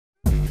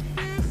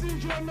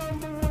your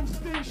number one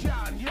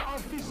station, your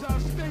official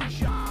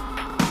station.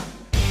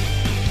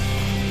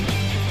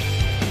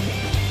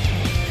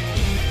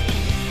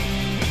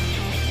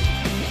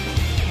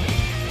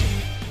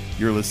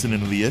 You're listening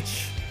to The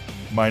Itch.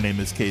 My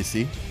name is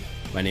Casey.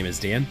 My name is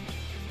Dan.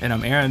 And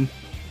I'm Aaron.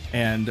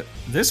 And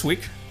this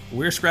week,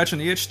 we're scratching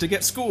the itch to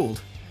get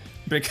schooled.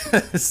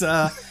 Because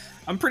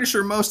I'm pretty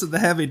sure most of the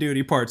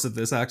heavy-duty parts of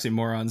this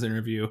Oxymorrons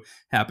interview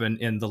happen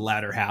in the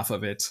latter half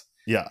of it.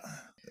 Yeah.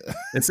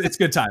 It's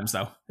good times,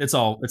 though. It's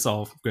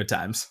all good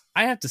times.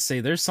 I have to say,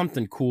 there's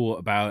something cool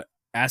about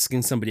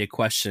asking somebody a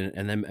question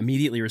and then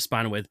immediately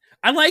responding with,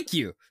 I like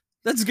you.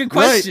 That's a good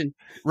question.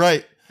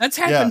 Right. That's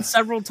happened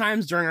several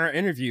times during our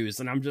interviews,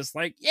 and I'm just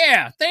like,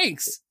 yeah,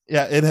 thanks.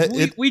 Yeah,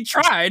 we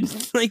tried.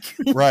 Like,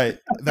 right.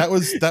 That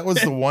was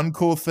the one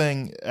cool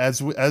thing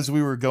as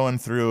we were going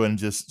through and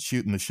just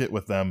shooting the shit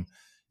with them.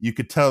 You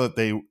could tell that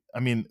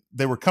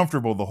they were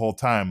comfortable the whole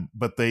time,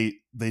 but they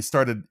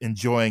started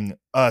enjoying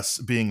us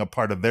being a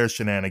part of their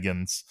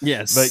shenanigans.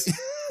 Yes. Like,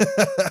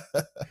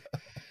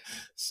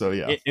 so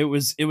yeah, it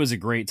was a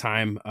great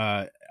time.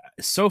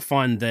 So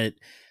fun that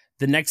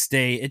the next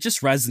day it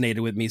just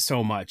resonated with me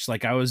so much.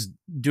 Like, I was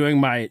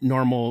doing my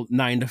normal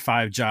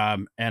 9-to-5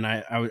 job, and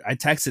I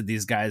texted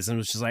these guys and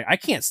was just like, I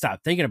can't stop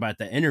thinking about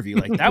that interview.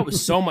 Like, that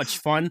was so much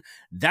fun.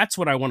 That's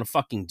what I want to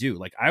fucking do.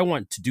 Like, I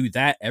want to do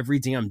that every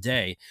damn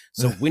day.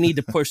 So we need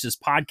to push this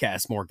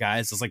podcast more,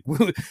 guys. It's like,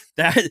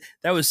 that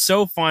was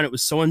so fun. It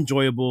was so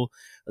enjoyable.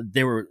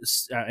 It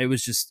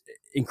was just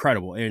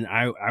incredible. And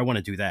I want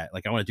to do that.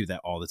 Like, I want to do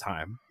that all the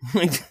time.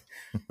 Like,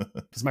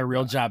 because my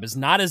real job is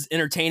not as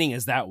entertaining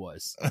as that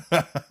was.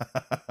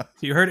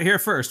 You heard it here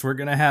first. We're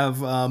going to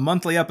have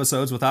monthly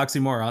episodes with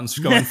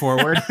Oxymorrons going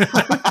forward.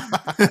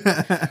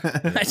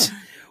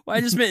 I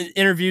just meant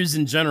interviews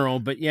in general,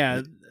 but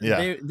yeah.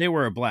 They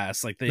were a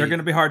blast. Like, they're going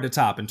to be hard to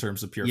top in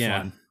terms of pure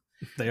fun.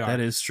 They are.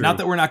 That is true. Not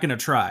that we're not going to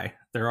try.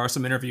 There are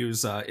some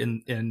interviews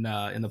in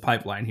the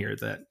pipeline here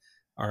that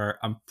are,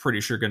 I'm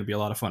pretty sure, going to be a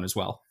lot of fun as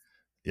well.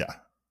 Yeah.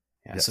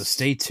 Yes. So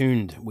stay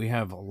tuned. We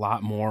have a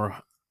lot more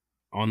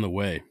on the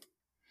way.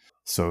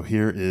 So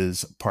here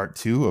is part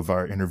 2 of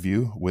our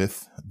interview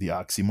with the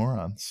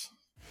Oxymorrons.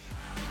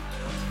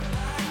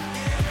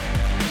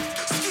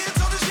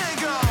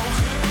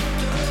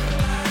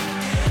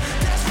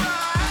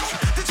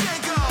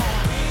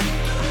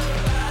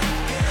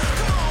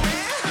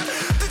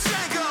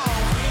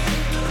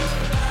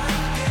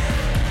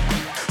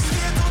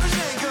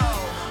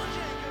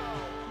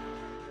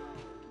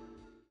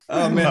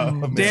 Oh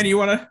man, Dan, you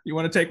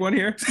wanna take one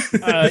here?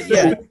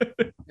 Yeah,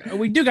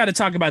 we do got to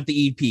talk about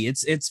the EP.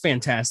 It's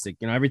fantastic.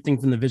 You know, everything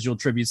from the visual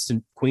tributes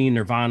to Queen,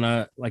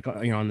 Nirvana, like,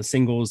 on the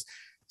singles,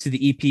 to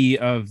the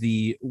EP of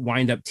the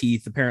wind up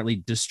teeth apparently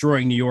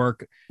destroying New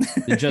York,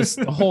 just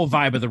the whole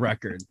vibe of the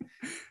record.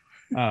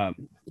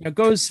 It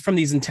goes from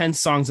these intense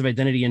songs of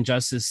identity and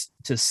justice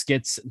to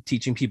skits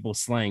teaching people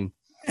slang.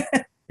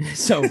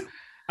 So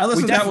I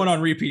listened to that one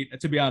on repeat,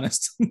 to be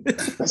honest.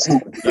 That's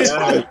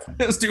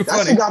It's too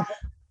funny.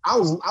 I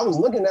was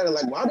looking at it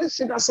like, wow, this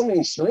shit got so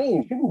many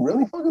streams. People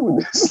really fucking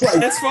with this. Like,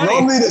 it's funny.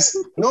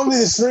 Normally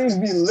the streams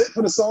be lit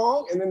for the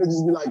song, and then it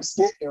just be like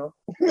skit, you know.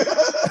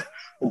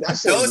 that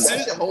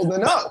shit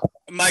holding up.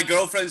 My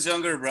girlfriend's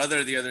younger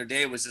brother the other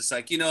day was just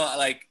like,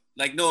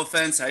 like no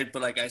offense, I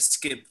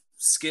skip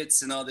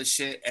skits and all this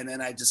shit, and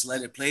then I just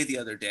let it play the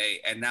other day,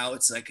 and now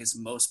it's like his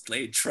most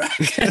played track.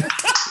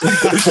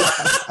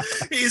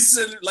 He's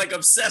like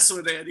obsessed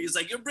with it. He's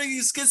like, you're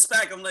bringing skits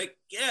back. I'm like,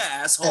 yeah,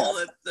 asshole.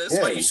 That's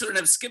why you shouldn't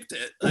have skipped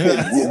it.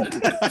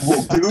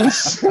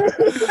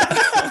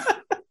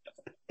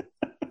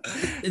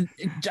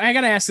 I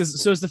gotta ask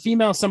this. So is the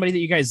female somebody that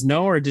you guys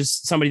know, or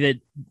just somebody that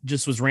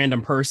just was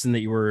random person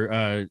that you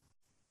were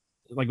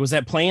like, was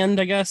that planned,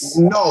 I guess?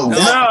 No,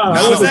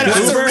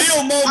 that's a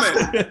real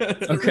moment.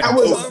 Okay. That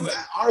was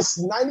our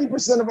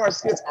 90% of our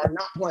skits are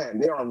not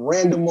planned. They are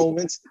random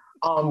moments.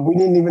 We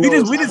didn't even know.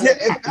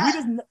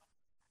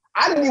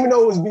 I didn't even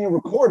know it was being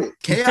recorded.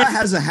 Ki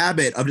has a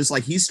habit of just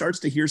like, he starts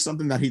to hear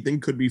something that he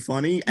thinks could be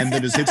funny and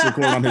then just hits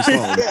record on his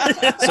phone.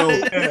 So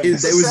it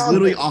was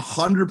literally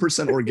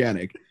 100%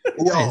 organic.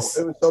 Yo,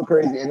 It was so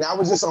crazy. And that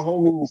was just a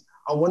homies.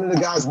 One of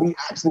the guys we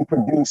actually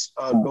produced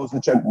Goes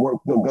to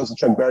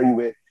Chuck Berry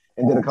with,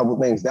 and did a couple of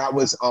things. That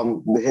was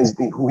who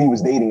he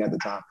was dating at the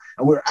time.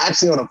 And we were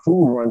actually on a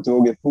food run to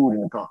go get food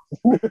in the car.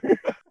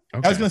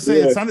 Okay. I was going to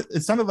say,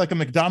 it sounded like a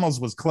McDonald's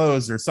was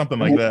closed or something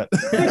like that.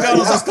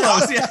 McDonald's was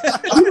closed, yeah.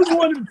 We just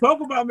wanted to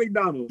talk about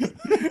McDonald's.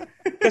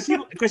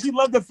 Because she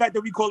loved the fact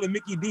that we call it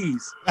Mickey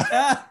D's.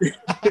 Yeah.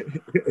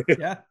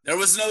 There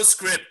was no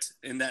script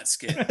in that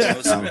skit.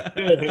 No script.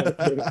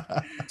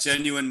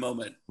 Genuine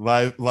moment.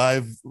 Live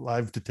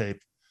to tape.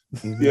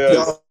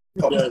 Yes.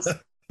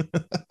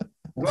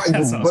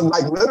 But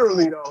like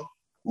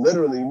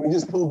literally, we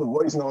just pulled the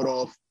voice note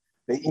off.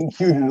 They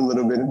EQ'd it a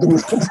little bit and threw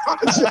it on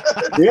project.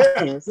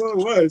 Yeah, so it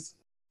was.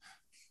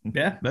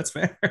 Yeah, that's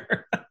fair.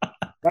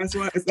 That's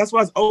why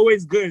it's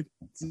always good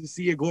to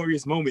see a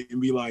glorious moment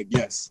and be like,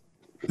 yes.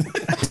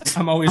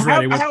 I'm always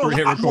ready with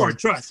hit record.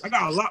 Trust. I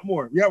got a lot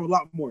more. We have a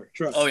lot more.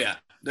 Trust. Oh yeah.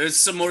 There's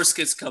some more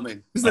skits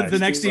coming. The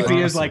next EP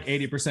is like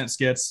 80%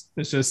 skits.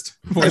 It's just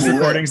voice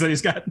recordings that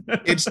he's got.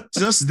 It's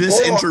just this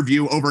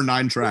interview over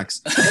 9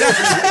 tracks.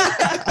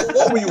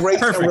 Or we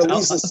rate and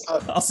release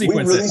I'll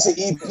sequence an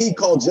EP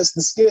called Just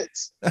the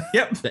Skits.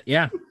 Yep.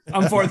 Yeah.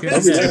 I'm for it.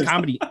 It's a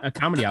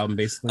comedy album,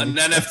 basically. An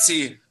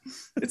NFT.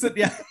 It's an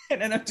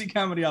NFT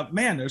comedy album.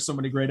 Man, there's so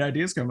many great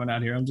ideas coming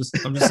out here. I'm just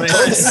saying.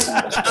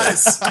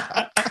 Nice.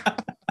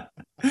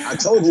 I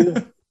told you.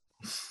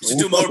 We should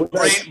do more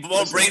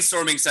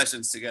brainstorming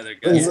sessions together,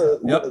 guys.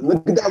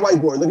 Look at that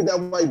whiteboard. Look at that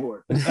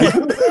whiteboard.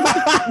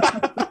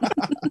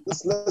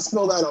 let's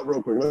fill that up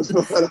real quick.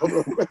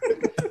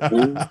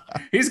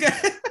 He's got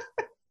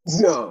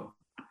Yo,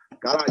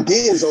 got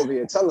ideas over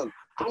here. Tell them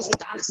I was with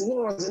the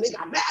Oxymorrons and they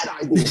got mad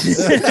ideas.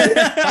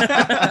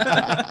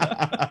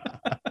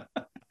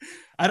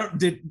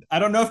 I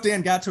don't know if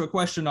Dan got to a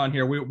question on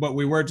here, but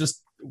we were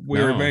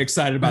very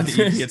excited about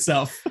the EP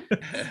itself.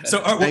 So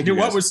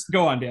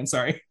go on, Dan?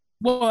 Sorry.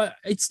 Well,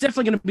 it's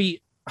definitely going to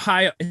be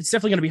high. It's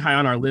definitely going to be high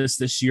on our list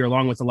this year,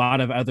 along with a lot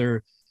of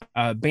other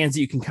bands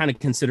that you can kind of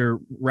consider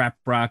rap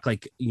rock,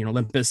 like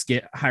Limp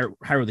Bizkit,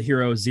 Hyrule the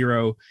Hero,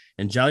 Zero,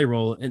 and Jelly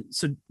Roll. And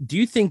so, do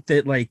you think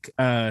that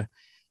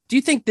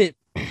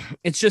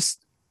it's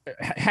just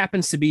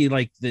happens to be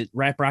like that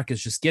rap rock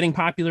is just getting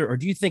popular, or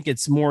do you think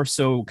it's more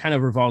so kind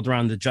of revolved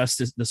around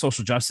the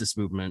social justice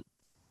movement?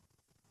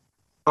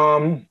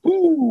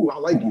 I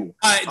like you.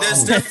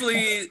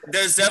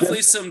 There's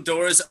definitely some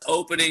doors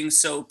opening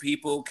so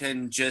people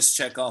can just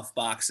check off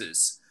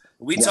boxes.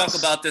 We talk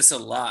about this a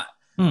lot.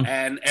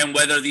 And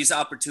whether these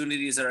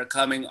opportunities that are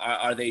coming,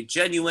 are they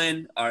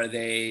genuine? Are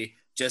they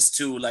just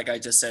to, like I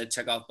just said,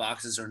 check off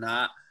boxes or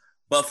not?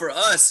 But for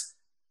us,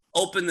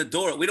 open the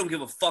door. We don't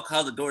give a fuck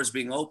how the door is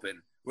being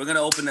opened. We're going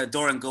to open that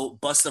door and go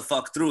bust the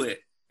fuck through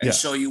it and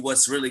show you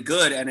what's really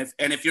good. And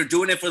if you're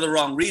doing it for the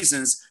wrong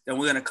reasons, then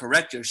we're going to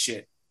correct your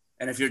shit.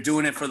 And if you're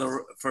doing it for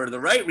the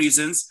right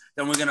reasons,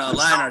 then we're going to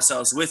align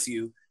ourselves with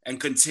you and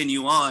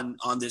continue on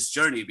this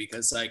journey.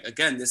 Because, like,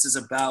 again, this is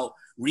about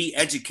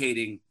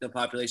re-educating the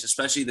population,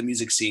 especially the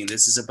music scene.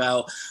 This is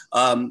about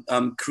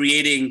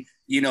creating,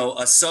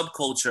 a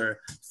subculture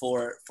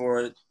for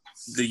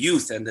the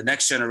youth and the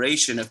next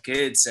generation of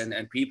kids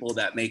and people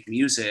that make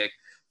music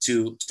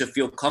to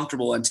feel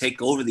comfortable and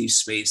take over these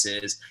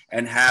spaces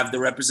and have the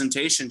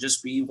representation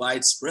just be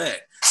widespread.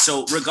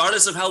 So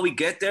regardless of how we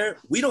get there,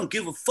 we don't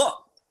give a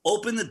fuck.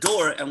 Open the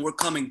door and we're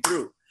coming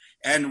through.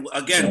 And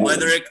again,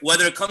 whether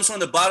it comes from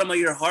the bottom of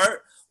your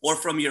heart or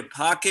from your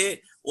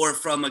pocket or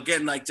from,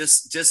 again, like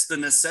just the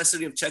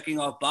necessity of checking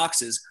off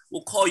boxes,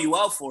 we'll call you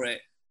out for it,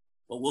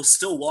 but we'll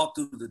still walk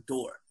through the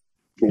door.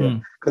 Yeah,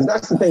 because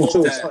that's the thing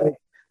too.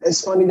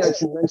 It's funny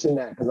that you mentioned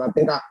that, because I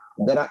think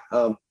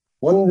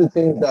one of the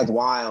things that's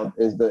wild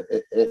is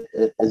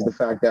the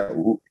fact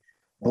that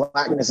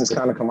Blackness is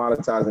kind of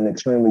commoditized in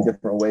extremely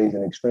different ways,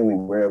 in extremely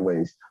rare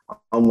ways.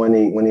 When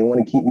they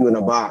want to keep you in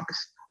a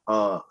box,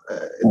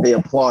 they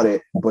applaud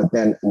it, but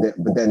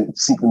then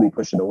secretly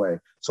push it away.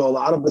 So a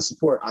lot of the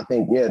support, I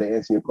think, to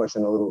answer your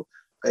question a little,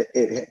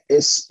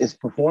 it's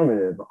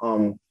performative.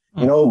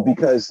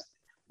 Because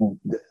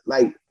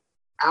like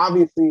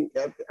obviously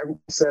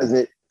everyone says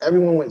it.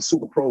 Everyone went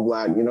super pro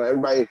Black.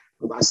 Everybody.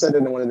 I said it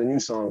in one of the new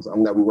songs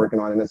that we're working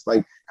on, and it's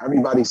like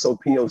everybody's so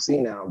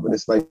POC now, but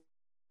it's like,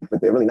 but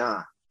they're really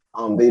not.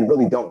 They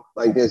really don't.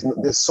 Like there's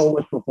so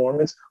much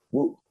performance.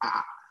 When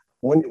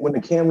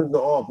the cameras are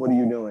off, what are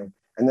you doing?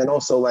 And then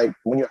also, like,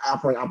 when you're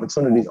offering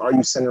opportunities, are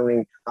you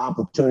centering the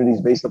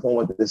opportunities based upon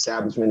what the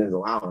establishment is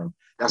allowing?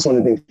 That's one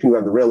of the things people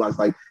have to realize.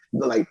 Like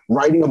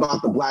writing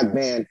about the Black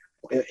band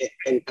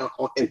in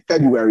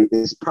February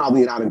is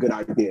probably not a good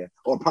idea,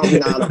 or probably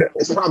not.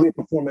 It's probably a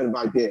performative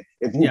idea.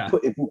 If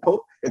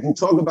you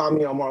talk about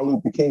me on Martin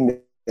Luther King,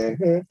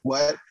 then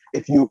what?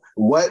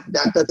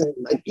 That doesn't,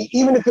 like,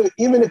 even if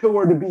it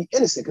were to be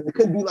innocent, because it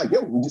could be like,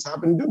 yo, we just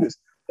happen to do this.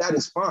 That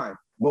is fine.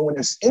 But when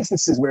there's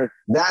instances where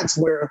that's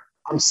where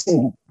I'm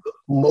seeing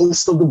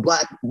most of the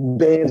Black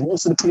bands,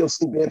 most of the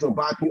POC bands are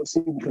by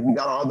POC, because we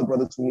got our other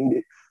brothers who need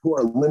it, who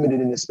are limited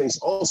in this space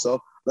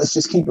also. Let's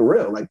just keep it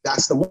real. Like,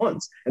 that's the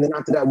ones. And then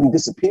after that, we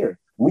disappear.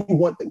 We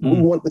want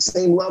the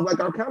same love like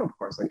our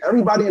counterparts. Like,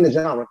 everybody in the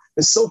genre.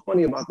 It's so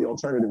funny about the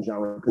alternative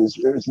genre, because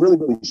it's really,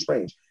 really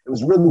strange. It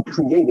was really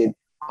created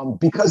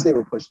because they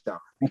were pushed out,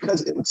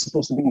 because it was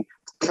supposed to be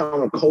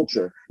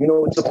counterculture.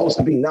 It's supposed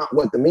to be not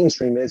what the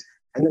mainstream is.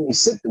 And then they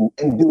sit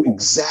and do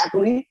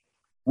exactly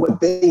what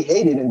they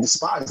hated and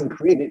despised and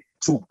created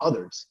to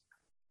others.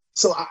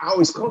 So I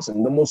always call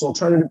them the most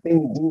alternative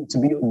thing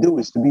to do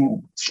is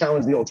to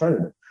challenge the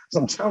alternative. So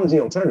I'm challenging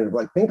the alternative.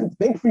 Like,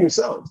 think for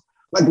yourselves.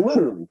 Like,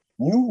 literally,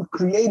 you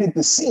created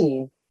the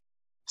scene,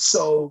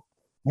 so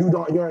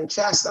you're in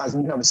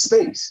chastising, you have a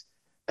space.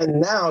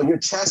 And now you're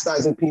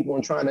chastising people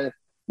and trying to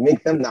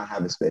make them not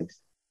have a space.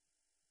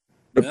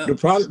 The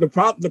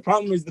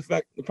problem is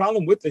the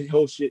problem with the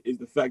whole shit is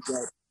the fact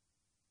that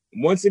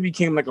once it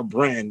became like a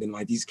brand, and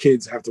like these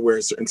kids have to wear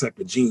a certain type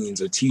of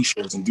jeans or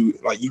t-shirts and do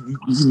like you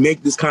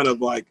make this kind of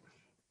like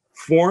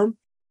form,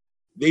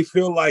 they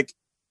feel like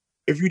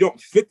if you don't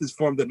fit this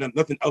form, then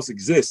nothing else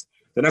exists.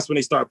 Then that's when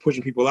they start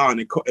pushing people out, and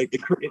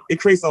it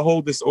creates a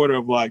whole disorder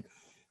of like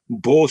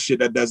bullshit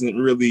that doesn't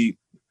really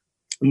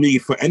need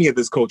for any of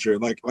this culture.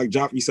 Like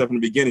Joffrey said from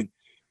the beginning,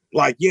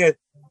 like, yeah,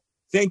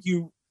 thank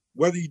you,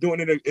 whether you're doing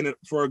it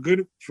for a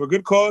good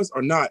cause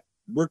or not.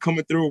 We're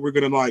coming through. We're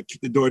gonna like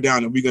kick the door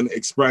down, and we're gonna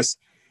express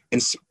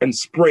and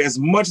spray as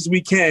much as we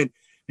can,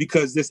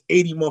 because there's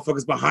 80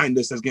 motherfuckers behind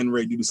us that's getting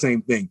ready to do the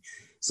same thing.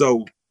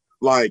 So,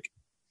 like,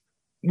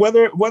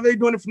 whether they're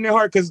doing it from their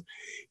heart, because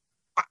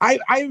I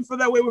even feel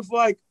that way with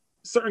like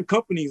certain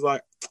companies.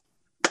 Like,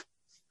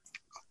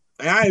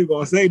 I ain't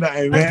gonna say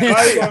that, man.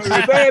 I ain't gonna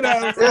say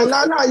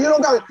that. No, you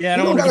don't got. Yeah, I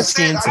don't want to get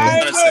seen.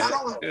 I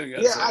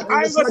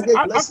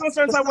feel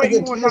certain type of way.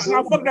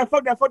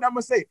 Fuck that. I'm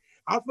gonna say.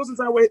 I feel some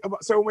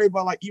certain way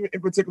about like even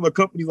in particular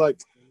companies, like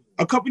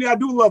a company I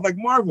do love, like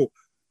Marvel.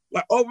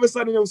 Like all of a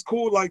sudden it was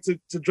cool, like to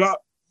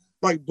drop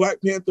like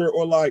Black Panther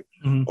or like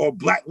or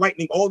Black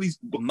Lightning, all these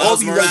like,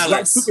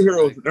 black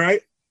superheroes,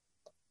 right?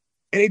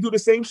 And they do the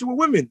same shit with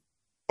women.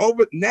 All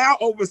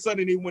of a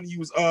sudden they want to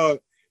use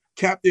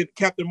Captain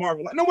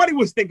Marvel. Like nobody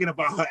was thinking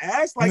about her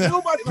ass. Like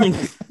nobody. Like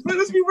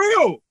let's be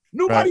real.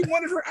 Nobody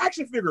wanted her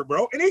action figure,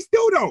 bro, and they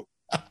still don't.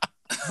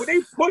 But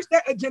they pushed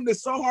that agenda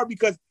so hard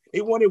because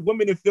they wanted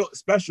women to feel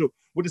special,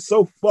 which is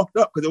so fucked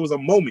up because it was a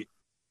moment.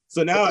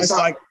 So now it's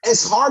like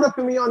it's harder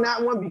for me on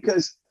that one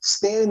because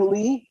Stan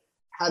Lee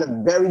had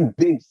a very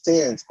big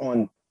stance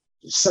on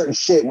certain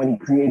shit when he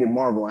created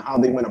Marvel and how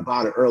they went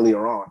about it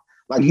earlier on.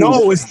 Like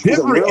it's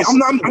different.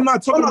 I'm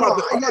not talking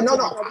about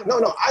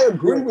No. I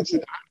agree with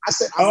you. I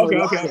said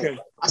okay.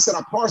 I said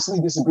I partially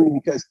disagree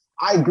because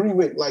I agree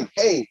with like,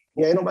 hey,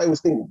 yeah, nobody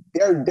was thinking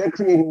they're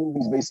creating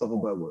movies based off of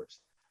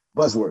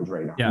buzzwords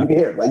right now. Yeah. You can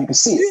hear it, like you can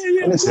see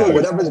it, and it's cool.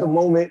 Whatever's the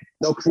moment,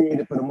 they'll create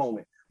it for the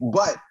moment.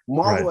 But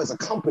Marvel as a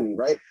company,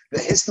 right? The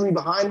history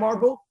behind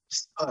Marvel,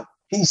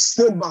 he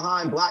stood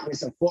behind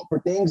blackness and fought for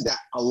things that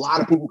a lot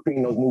of people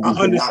creating those movies.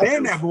 I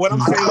understand that, but what I'm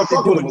saying, what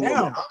they're doing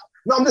now.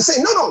 No, I'm just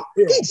saying,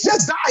 he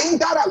just died. He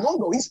ain't died that long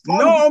ago. He's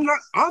I'm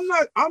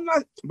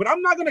not. But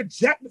I'm not gonna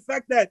jack the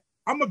fact that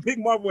I'm a big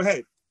Marvel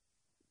head.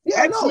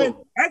 Yeah,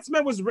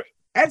 X-Men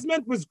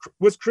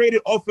was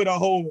created off of the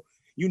whole,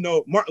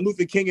 Martin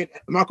Luther King and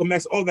Malcolm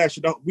X, all that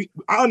shit.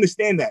 I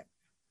understand that,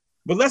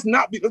 but let's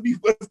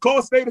call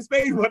a spade a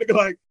spade.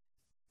 Like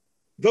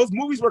those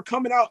movies were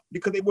coming out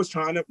because they was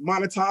trying to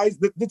monetize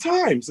the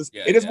times.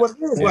 It is what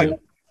it is. Like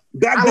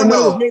back then when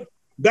it was made.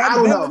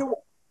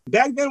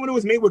 Back then when it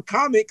was made with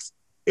comics,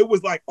 it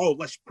was like, oh,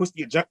 let's push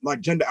the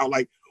agenda out.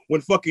 Like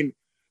when fucking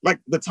like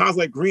the times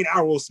like Green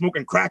Arrow was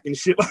smoking crack and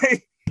shit.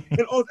 Like,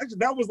 and actually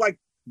that was like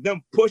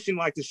them pushing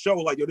like to show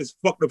like, yo, this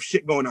fucked up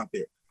shit going out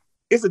there.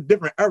 It's a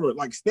different era.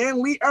 Like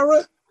Stan Lee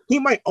era, he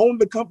might own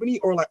the company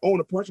or like own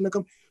a portion of the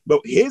company,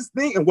 but his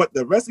thing and what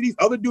the rest of these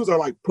other dudes are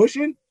like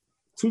pushing,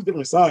 two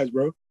different sides,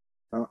 bro.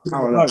 I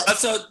don't know.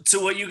 Also, to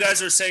what you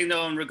guys are saying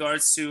though, in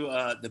regards to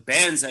the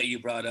bands that you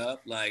brought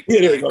up, like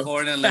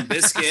Korn and Limp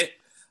Bizkit,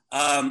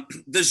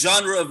 the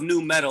genre of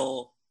nu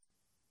metal,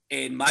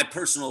 in my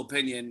personal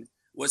opinion,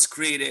 was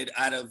created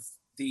out of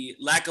the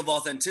lack of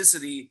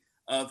authenticity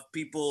of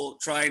people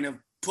trying to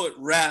put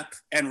rap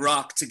and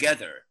rock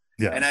together.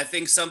 Yeah. And I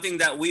think something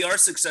that we are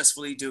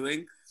successfully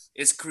doing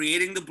is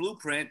creating the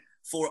blueprint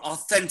for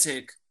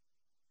authentic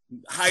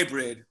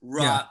hybrid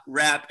rock,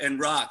 rap and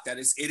rock. It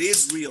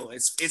is real.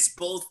 It's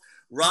both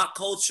rock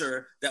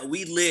culture that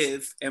we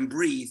live and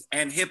breathe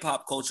and hip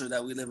hop culture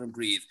that we live and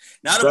breathe.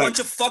 Not a bunch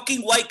of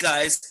fucking white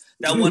guys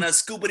that want to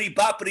scoopity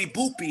boppity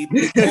boopy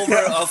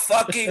over a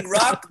fucking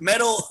rock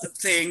metal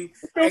thing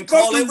and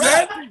call it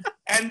rap.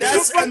 And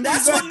that's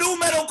what nu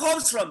metal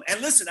comes from.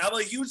 And listen, I'm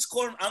a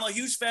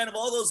huge fan of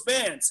all those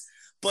bands,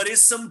 but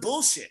it's some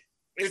bullshit.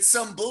 It's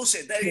some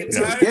bullshit. That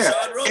entire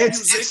genre of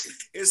music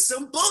is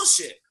some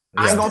bullshit.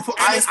 I ain't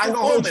gonna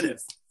hold you.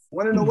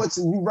 Want to know what's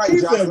you right,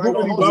 Josh?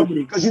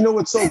 Because you know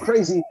what's so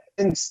crazy.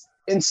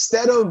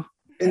 Instead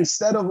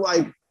of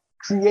like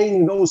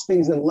creating those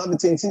things and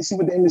levitating, see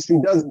what the industry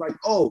does. Like,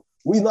 oh,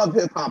 we love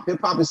hip hop.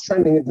 Hip hop is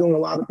trending. It's doing a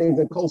lot of things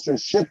in culture,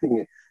 is shifting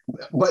it.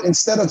 But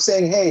instead of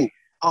saying, hey,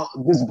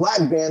 this black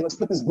band, let's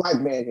put this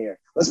black band here.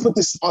 Let's put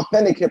this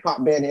authentic hip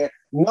hop band here.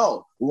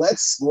 No,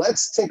 let's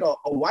take a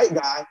white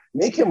guy,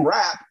 make him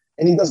rap,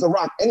 and he does the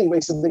rock anyway,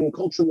 so they can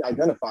culturally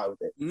identify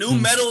with it. Nu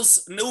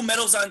metal's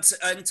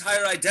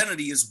entire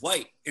identity is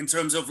white in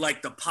terms of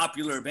like the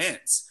popular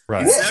bands.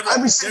 Right.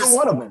 Every single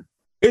one of them.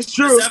 It's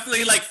true. There's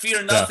definitely like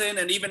Fear Nothing,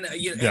 and even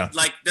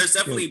like there's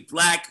definitely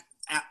black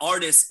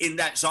artists in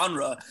that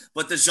genre,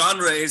 but the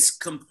genre is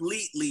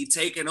completely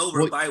taken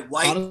over by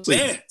white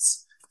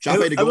bands.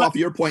 Jaffe, to go off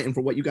your point and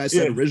for what you guys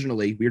said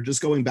originally, we're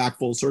just going back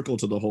full circle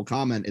to the whole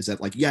comment is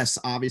that, like, yes,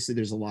 obviously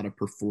there's a lot of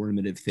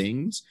performative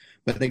things,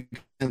 but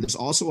there's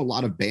also a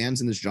lot of bands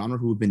in this genre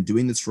who have been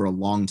doing this for a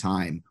long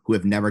time who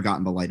have never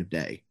gotten the light of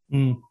day.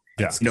 Yeah.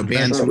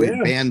 Bands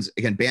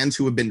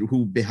who have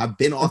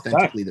been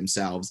authentically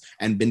themselves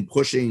and been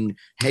pushing,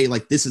 hey,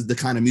 like, this is the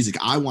kind of music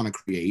I want to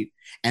create.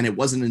 And it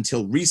wasn't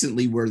until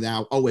recently where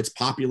now, it's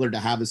popular to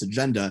have this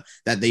agenda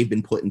that they've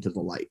been put into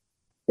the light.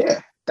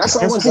 Yeah. That's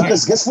all I want to say.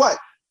 Because guess what?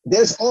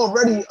 There's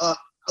already a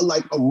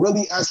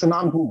really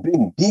astronomical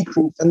big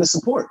decrease in the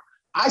support.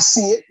 I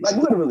see it, like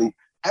literally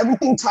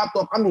everything topped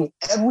off. I mean,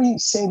 every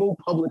single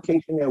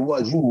publication there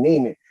was, you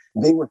name it,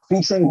 they were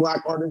featuring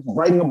Black artists,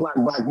 writing a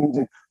black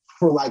music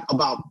for like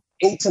about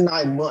 8 to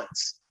 9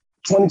 months.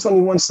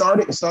 2021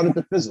 started, it started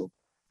to fizzle.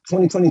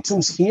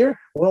 2022's here,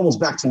 we're almost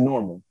back to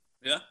normal.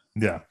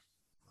 Yeah.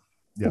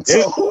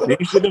 So,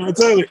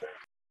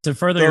 to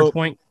further your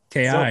point,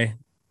 KI,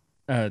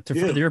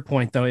 further your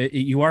point, though,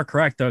 you are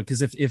correct, though,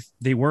 because if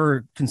they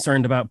were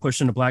concerned about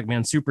pushing a black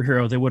man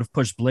superhero, they would have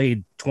pushed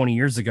Blade 20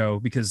 years ago,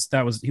 because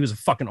he was a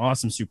fucking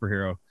awesome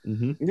superhero.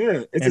 Mm-hmm.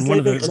 Yeah, it's the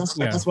same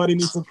thing. That's why they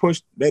need to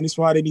push. That is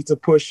why they need to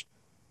push.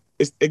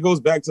 It goes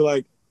back to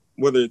like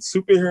whether it's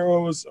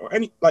superheroes or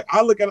any, like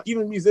I look at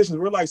even musicians,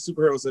 we're like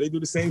superheroes, so they do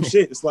the same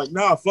shit. It's like,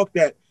 nah, fuck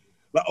that.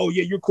 Like, oh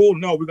yeah, you're cool.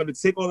 No, we're gonna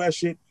take all that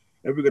shit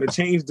and we're gonna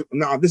change. This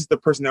is the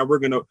person that we're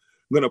gonna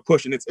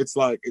push, and it's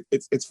like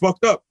it's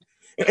fucked up.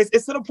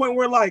 It's to the point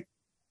where like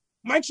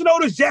Mike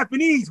Shinoda's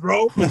Japanese,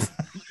 bro.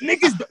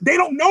 Niggas, they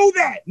don't know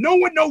that. No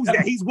one knows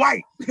that he's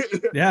white.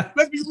 Yeah,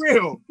 let's be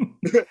real.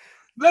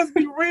 Let's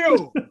be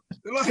real.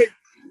 Like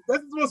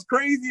that's the most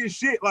craziest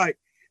shit. Like,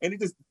 and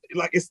it just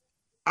like it's.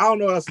 I don't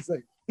know what else to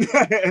say.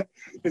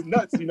 It's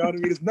nuts. You know what I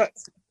mean? It's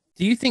nuts.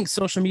 Do you think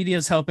social media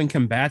is helping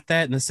combat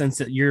that in the sense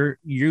that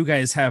you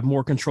guys have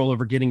more control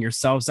over getting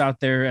yourselves out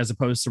there as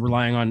opposed to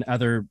relying on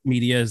other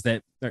media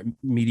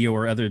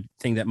or other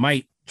thing that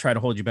might try to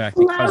hold you back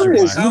because you're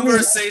black?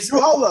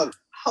 Hold up.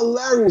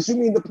 Hilarious. You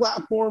mean the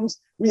platforms?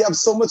 We have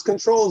so much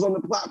controls on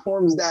the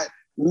platforms that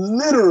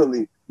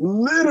literally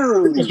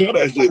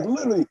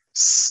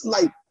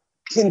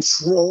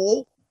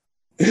control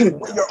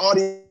what your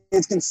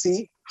audience can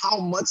see, how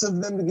much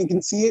of them you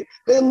can see it.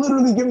 They're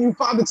literally giving you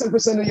 5 to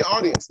 10% of your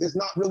audience. There's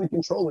not really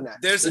controlling that.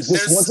 It's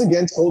just once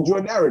again told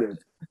your narrative.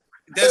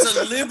 There's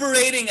a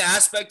liberating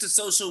aspect to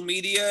social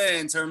media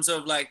in terms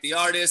of like the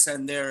artists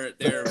and their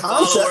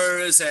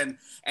followers and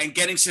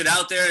getting shit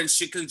out there, and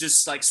shit could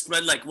just like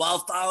spread like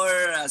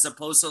wildfire, as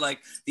opposed to like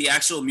the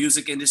actual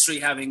music industry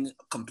having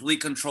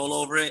complete control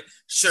over it.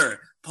 Sure,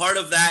 part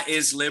of that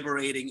is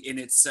liberating in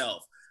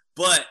itself,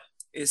 but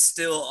it's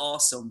still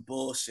awesome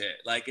bullshit.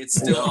 Like it's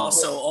still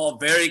also all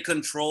very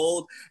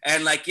controlled,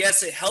 and like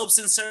yes, it helps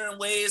in certain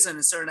ways and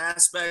in certain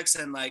aspects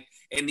and like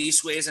in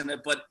niche ways,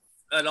 but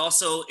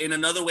also in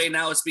another way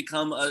now it's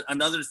become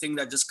another thing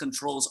that just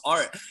controls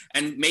art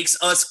and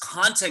makes us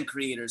content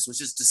creators,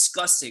 which is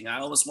disgusting. I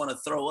almost want to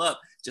throw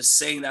up just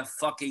saying that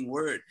fucking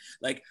word.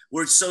 Like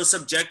we're so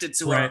subjected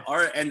to our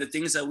art and the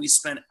things that we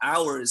spend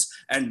hours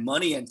and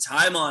money and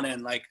time on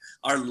and like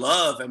our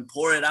love and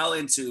pour it out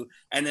into,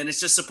 and then it's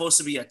just supposed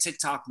to be a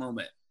TikTok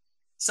moment.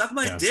 Suck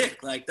my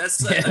dick. Like that's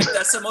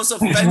the most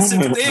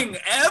offensive thing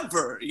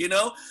ever, you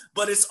know?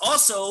 But it's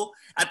also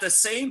at the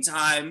same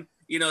time,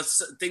 you know,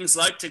 things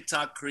like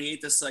TikTok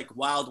create this like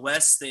Wild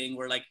West thing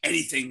where like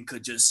anything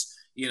could just,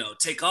 you know,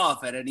 take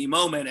off at any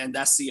moment. And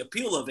that's the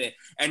appeal of it.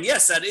 And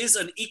yes, that is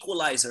an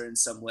equalizer in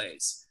some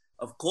ways.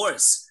 Of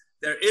course,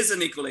 there is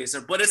an equalizer,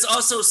 but it's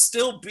also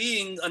still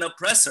being an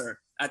oppressor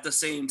at the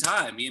same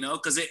time, you know,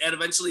 because it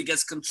eventually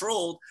gets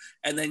controlled.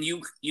 And then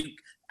you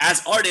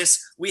as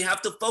artists, we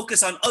have to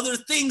focus on other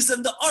things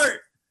than the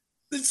art.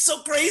 It's so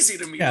crazy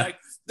to me. Yeah. Like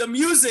the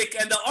music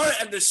and the art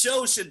and the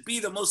show should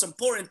be the most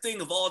important thing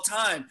of all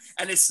time,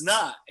 and it's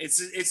not.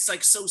 It's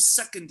like so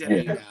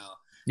secondary now.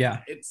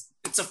 Yeah, it's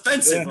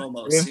offensive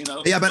almost. You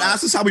know. Yeah, but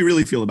ask us how we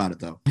really feel about it,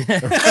 though.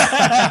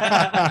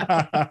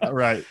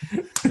 Right.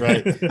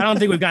 I don't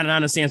think we've got an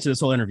honest answer to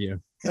this whole interview.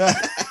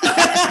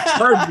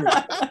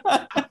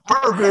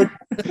 Perfect.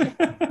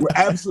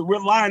 We're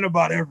lying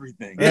about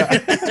everything.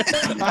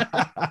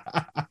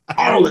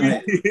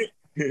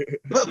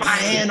 Put my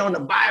hand on the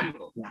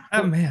Bible.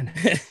 Oh man.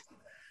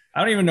 I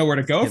don't even know where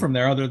to go from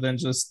there other than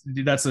just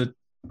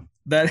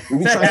that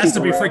has to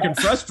be freaking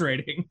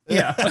frustrating.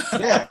 Yeah.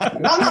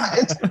 No,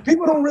 it's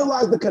people don't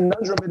realize the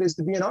conundrum it is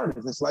to be an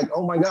artist. It's like,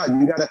 oh my God,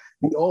 you gotta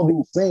be all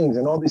these things,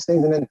 and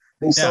then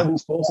they sell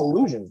these false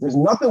illusions. There's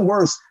nothing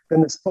worse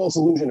than this false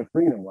illusion of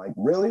freedom. Like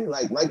really,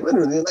 like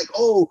literally, like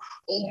oh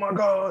my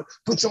God,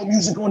 put your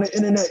music on the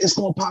internet, it's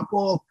gonna pop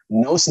off.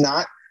 No, it's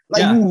not.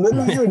 Like you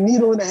literally, you're a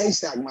needle in a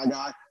haystack, my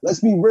guy. Let's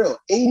be real.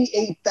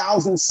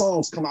 88,000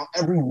 songs come out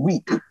every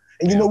week.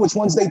 And you know which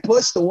ones they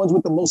push? The ones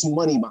with the most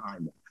money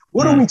behind them.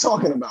 What are we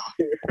talking about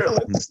here?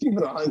 Let's keep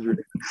it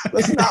 100.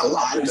 Let's not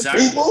lie to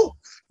people.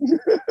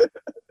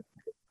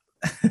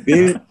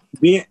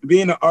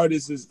 being an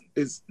artist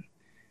is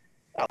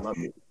I love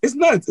it. It's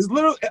nuts. It's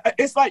literally.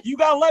 It's like you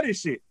gotta love this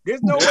shit.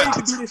 There's no way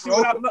to do this shit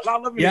without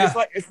loving it.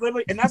 It's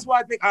literally, and that's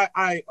why I think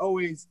I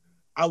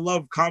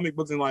love comic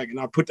books and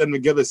I put them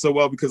together so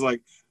well because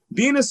like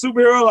being a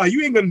superhero, like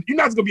you're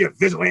not just gonna be a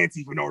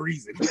vigilante for no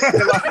reason.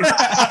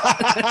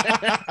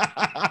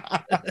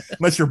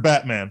 Unless you're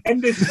Batman.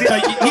 And this shit,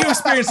 you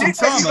experience some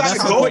trauma.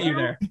 That's what put you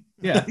there.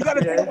 Yeah, you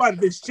gotta think about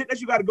this shit that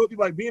you gotta go through.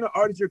 Like being an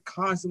artist, you're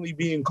constantly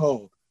being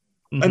called,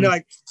 and then,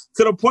 like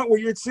to the point where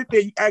you sit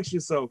there, you ask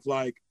yourself,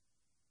 like,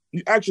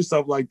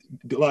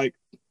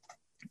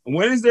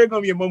 When is there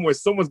gonna be a moment where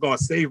someone's gonna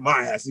save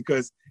my ass?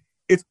 Because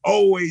you're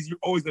always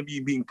gonna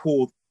be being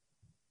pulled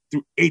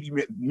through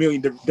 80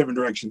 million different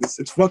directions.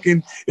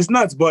 It's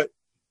nuts, but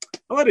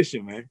I love this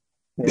shit, man.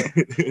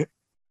 Yeah.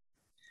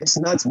 It's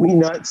nuts. We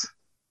nuts.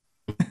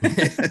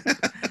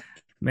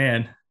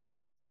 Man.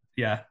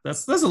 Yeah,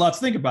 that's a lot to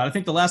think about. I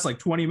think the last like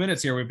 20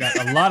 minutes here, we've got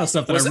a lot of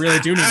stuff that I really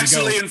do need to go.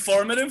 Actually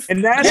informative.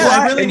 And that's why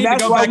I really need to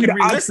go back and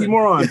re-listen.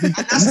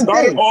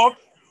 Oxymorrons.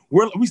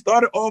 We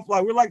started off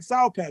like we're like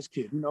Sour Patch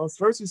Kid, you know.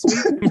 First it's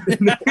sweet.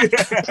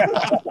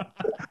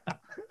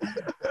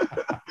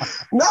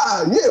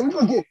 We're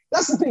gonna get.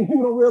 That's the thing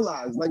people don't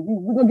realize. Like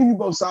we're gonna give you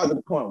both sides of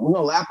the coin. We're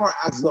gonna laugh our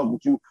asses off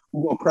with you.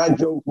 We're gonna crack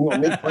jokes. We're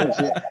gonna make fun of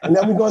shit, and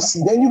then we're gonna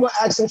see. Then you're gonna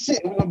ask some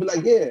shit, and we're gonna be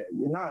like, "Yeah,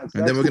 you're not."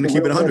 And then we're gonna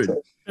keep it 100.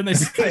 And they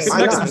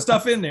stuck some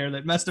stuff in there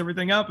that messed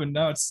everything up, and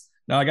now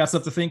I got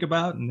stuff to think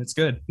about, and it's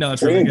good. No,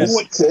 it's really good.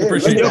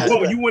 Appreciate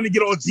that. You want to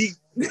get all deep?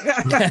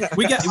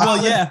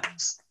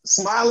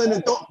 Smiling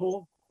and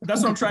thoughtful.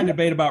 That's what I'm trying to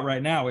debate about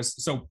right now. Is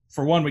so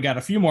for one, we got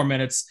a few more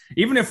minutes.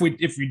 Even if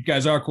you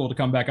guys are cool to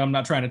come back, I'm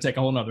not trying to take a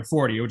whole nother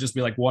 40. It would just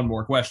be like one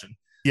more question.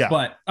 Yeah.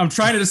 But I'm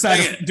trying to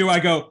decide: do I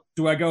go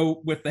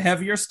with the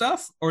heavier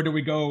stuff, or do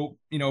we go,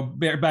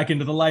 back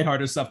into the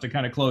lighthearted stuff to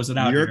kind of close it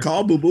out? Your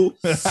call, boo boo.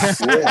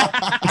 It's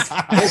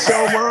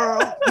your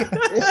world.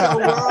 It's your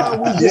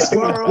world. We just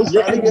world.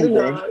 Trying to get it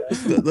done.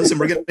 Listen,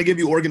 we're gonna give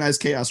you organized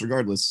chaos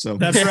regardless. So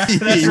that's right.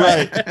 That's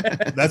right.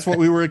 That's what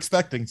we were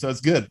expecting. So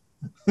it's good.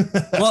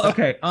 Well,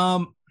 okay.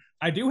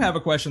 I do have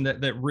a question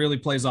that really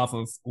plays off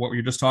of what we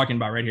were just talking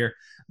about right here,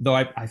 though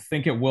I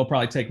think it will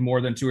probably take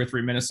more than 2 or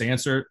 3 minutes to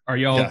answer. Are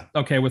y'all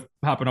okay with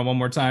hopping on one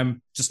more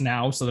time just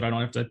now so that I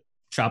don't have to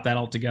chop that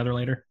all together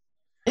later?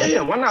 Yeah,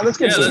 why not? Let's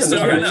get let's do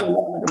it right now.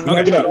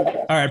 Okay.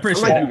 All right,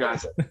 appreciate it.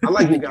 I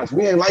like you guys.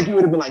 We ain't like you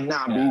would have been like,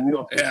 nah, B, we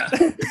don't. Yeah.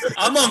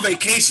 I'm on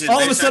vacation.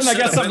 All of a sudden I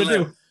got something to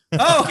do.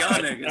 Oh,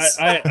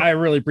 I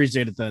really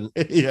appreciate it then.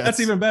 Yes.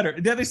 That's even better.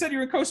 Yeah, they said you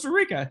were in Costa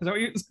Rica. Is that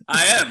what you?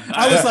 I am.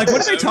 I was like,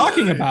 what are they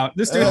talking about?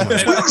 This dude. We're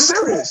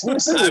serious.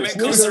 I'm in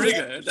Costa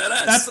Rica.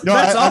 That's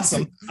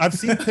awesome. I've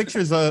seen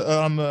pictures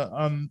on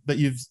that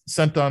you've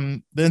sent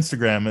on the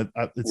Instagram.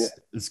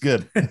 It's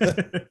good.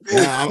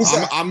 Yeah, he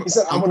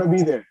said, I want to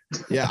be there.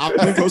 Yeah,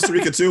 I'm in Costa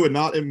Rica too, and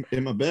not in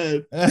my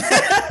bed.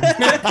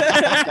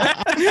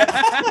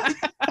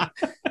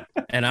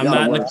 And I'm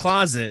not in the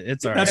closet.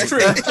 It's all right. That's true.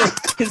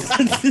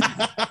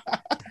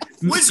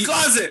 Which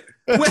closet?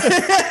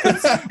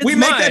 We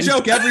make that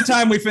joke every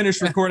time we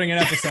finish recording an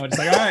episode. It's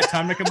like, all right,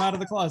 time to come out of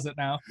the closet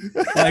now.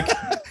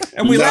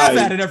 And we laugh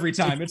at it every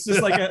time. It's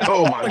just like,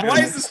 why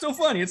is this still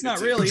funny? It's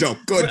not really. Joke.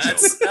 Good joke.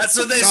 That's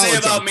what they say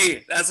about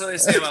me. That's what they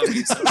say about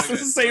me. So it's the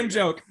same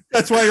joke.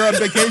 That's why you're on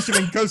vacation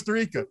in Costa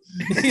Rica.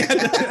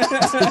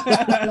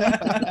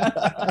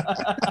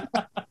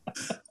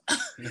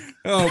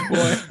 Oh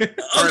boy.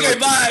 Okay,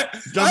 bye.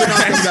 Jumping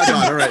off, come back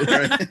on. All right.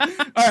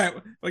 All right.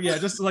 Well, yeah,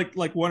 just like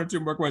 1 or 2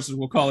 more questions.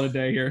 We'll call it a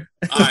day here.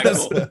 All right,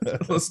 cool.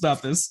 Let's stop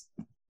this.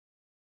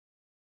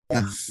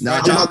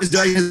 Now, John is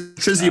doing his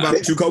trizzy about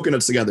 2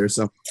 coconuts together.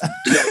 So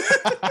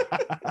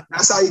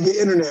that's how you get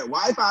internet.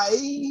 Wi-Fi.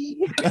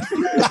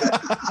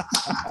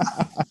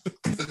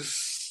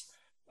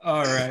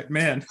 All right,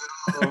 man.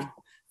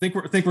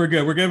 think we're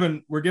good. We're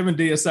giving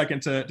D a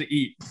second to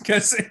eat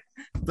because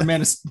the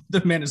man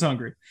is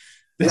hungry.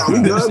 Yeah,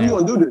 we good. We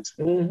gonna do this.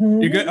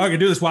 You're good. Okay,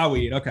 do this while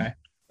we eat. Okay.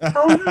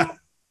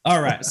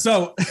 All right.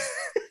 So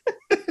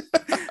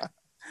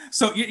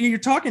you're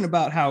talking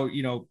about how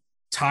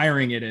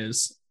tiring it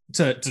is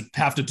to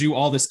have to do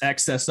all this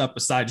excess stuff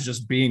besides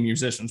just being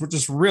musicians, which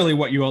is really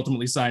what you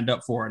ultimately signed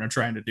up for and are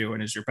trying to do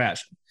and is your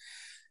passion.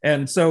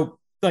 And so,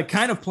 like,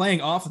 kind of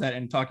playing off of that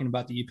and talking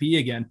about the EP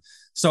again.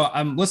 So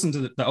I'm listening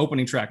to the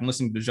opening track. I'm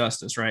listening to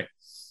Justice, right?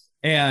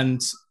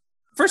 And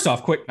first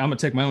off, quick, I'm gonna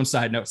take my own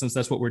side note since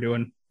that's what we're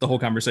doing the whole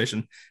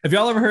conversation. Have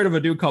y'all ever heard of a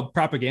dude called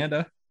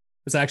Propaganda?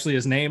 It's actually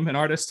his name, an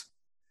artist.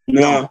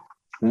 No.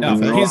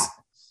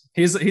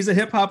 He's a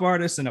hip hop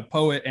artist and a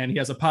poet, and he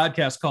has a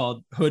podcast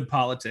called Hood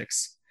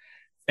Politics.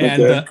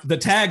 And the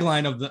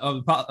tagline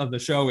of the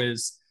show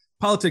is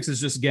politics is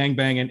just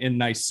gangbanging in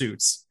nice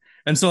suits.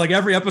 And so, like,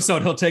 every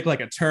episode he'll take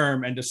like a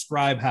term and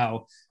describe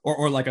how,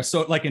 or like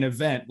an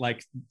event,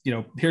 like,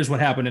 here's what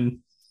happened in,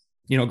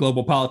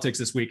 global politics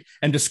this week,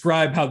 and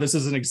describe how this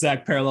is an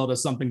exact parallel to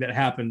something that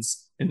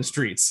happens in the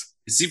streets.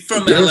 Is he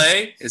from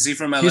LA? He's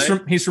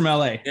from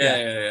LA.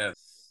 Yeah.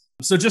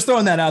 So just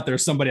throwing that out there,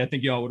 somebody I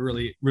think y'all would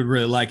really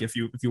like if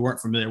you weren't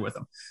familiar with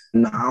him.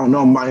 No, I don't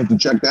know. Might have to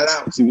check that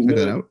out. See what's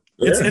good.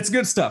 It's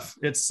good stuff.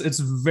 It's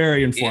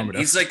very informative.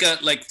 He's like a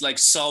like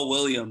Saul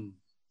Williams.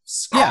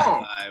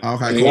 Yeah.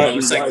 Okay. Cool.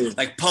 It's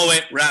like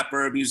poet,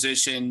 rapper,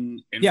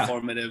 musician,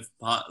 informative.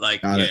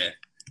 Yeah,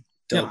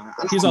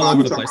 he's all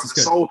over the place. It's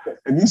good.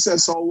 If you said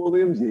Saul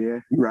Williams, yeah,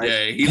 you're right.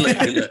 Yeah, he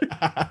lit.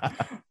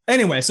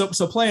 Anyway, so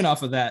playing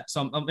off of that,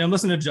 so I'm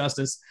listening to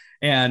Justice,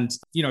 and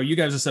you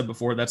guys have said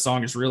before that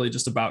song is really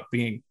just about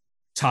being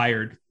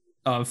tired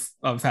of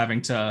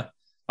having to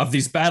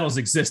these battles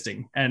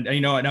existing. And you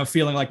know, and I'm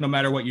feeling like no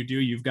matter what you do,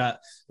 you've got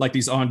like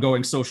these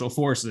ongoing social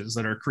forces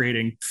that are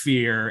creating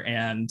fear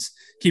and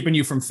keeping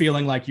you from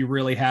feeling like you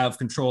really have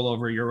control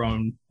over your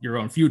own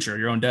future,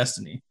 your own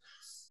destiny.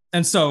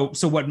 And so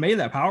what made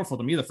that powerful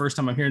to me the first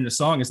time I'm hearing this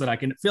song is that I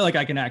can feel like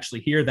I can actually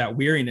hear that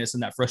weariness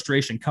and that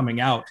frustration coming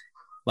out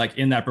like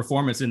in that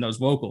performance, in those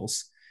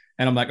vocals.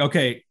 And I'm like,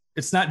 okay,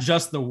 it's not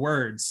just the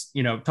words,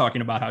 you know,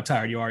 talking about how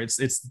tired you are.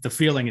 It's the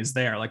feeling is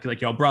there. Like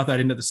y'all brought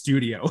that into the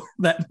studio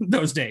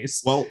those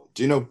days. Well,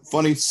 do you know,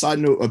 funny side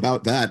note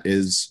about that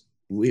is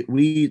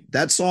we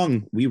that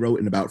song we wrote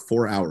in about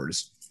 4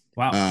 hours.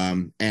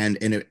 Wow.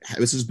 And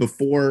this is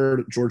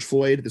before George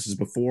Floyd. This is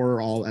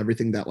before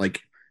everything that, like,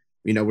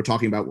 you know, we're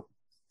talking about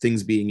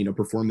things being, you know,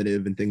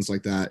 performative and things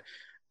like that.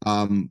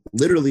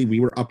 Literally, we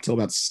were up till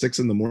about 6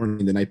 a.m.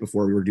 the night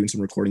before. We were doing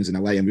some recordings in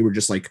LA, and we were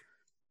just like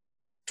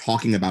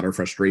talking about our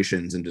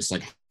frustrations and just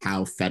like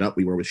how fed up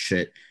we were with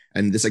shit.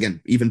 And this,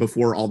 again, even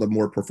before all the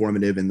more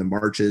performative and the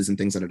marches and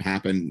things that had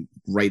happened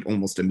right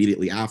almost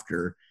immediately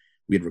after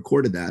we had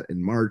recorded that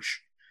in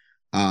March.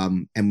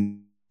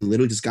 And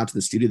literally just got to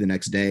the studio the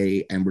next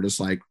day and we're just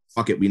like,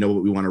 fuck it, we know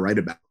what we want to write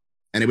about.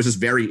 And it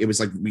was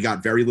like we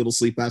got very little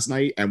sleep last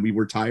night and we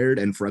were tired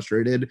and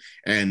frustrated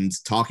and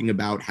talking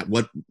about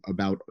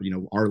you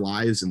know, our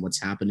lives and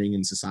what's happening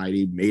in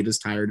society made us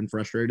tired and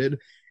frustrated.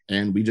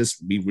 And we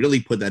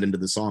really put that into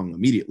the song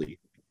immediately.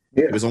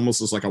 Yeah. It was almost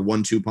just like a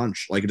 1-2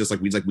 punch. Like, just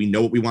like we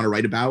know what we want to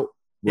write about.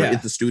 We're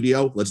at the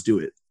studio. Let's do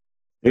it.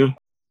 Yeah.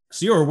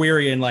 So you were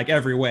weary in like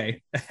every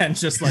way and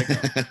just like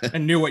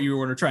and knew what you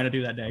were trying to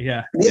do that day.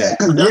 Yeah. Yeah.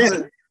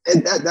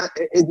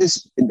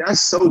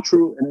 That's so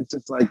true. And it's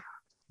just like,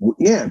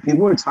 yeah,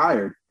 people are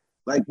tired.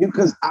 Like,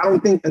 because I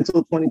don't think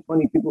until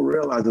 2020 people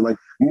realize that, like,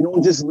 you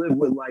don't just live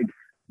with like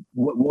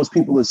what most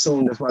people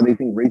assume. That's why they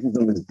think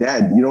racism is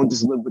dead. You don't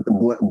just live with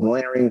the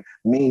blaring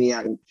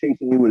maniac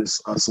chasing you with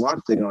a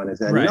swastika on his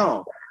head. Right.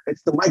 No,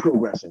 it's the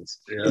microaggressions.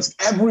 Yeah. It's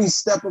every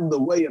step of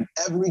the way of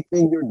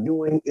everything you're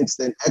doing. It's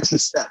an extra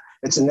step.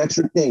 It's an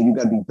extra thing. You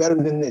got to be better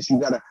than this. You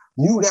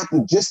have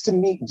to just to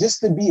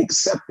be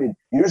accepted.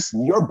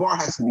 Your bar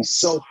has to be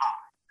so high.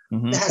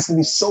 Mm-hmm. It has to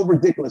be so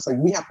ridiculous. Like,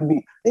 we have to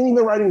be, and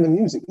even writing the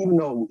music, even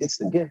though it's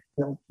the gift,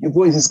 you know, your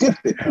voice is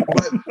gifted,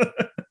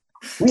 but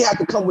we have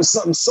to come with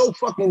something so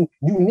fucking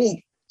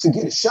unique to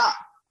get a shot.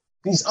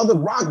 These other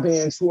rock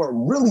bands who are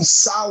really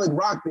solid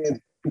rock bands,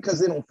 because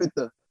they don't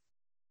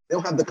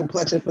have the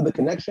complexion for the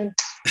connection.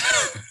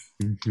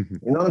 You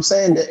know what I'm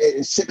saying?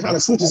 Shit kind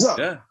of switches up.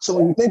 Yeah. So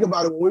when you think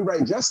about it, when we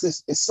write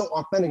Justice, it's so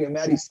authentic, and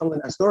Maddie's telling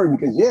that story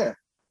because, yeah,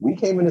 we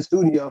came in the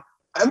studio.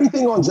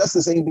 Everything on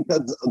Justice ain't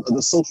because of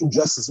the social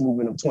justice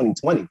movement of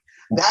 2020.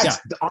 That's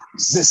our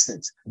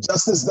existence.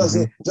 Justice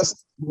doesn't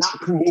just not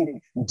created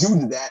due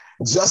to that.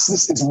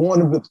 Justice is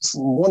one of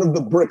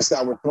the bricks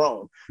that were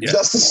thrown. Yeah.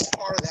 Justice is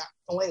part of that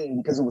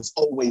flame because it was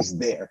always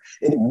there.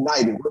 It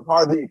ignited. We're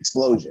part of the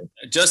explosion.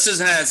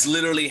 Justice has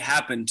literally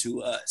happened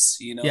to us.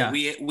 You know,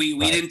 we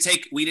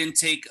didn't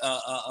take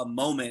a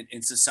moment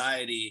in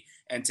society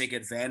and take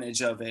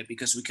advantage of it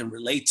because we can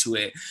relate to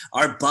it.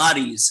 Our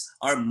bodies,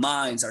 our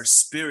minds, our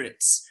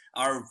spirits,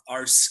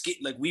 our skin,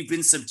 like, we've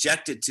been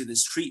subjected to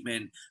this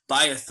treatment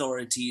by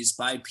authorities,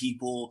 by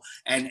people,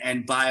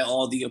 and by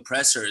all the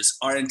oppressors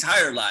our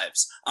entire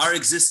lives. Our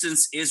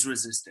existence is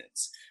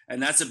resistance.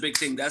 And that's a big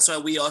thing. That's why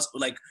we also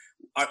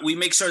we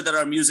make sure that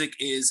our music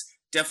is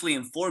definitely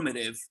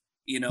informative,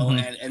 you know,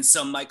 and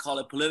some might call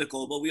it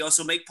political, but we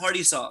also make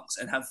party songs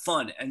and have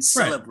fun and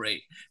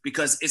celebrate,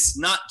 because it's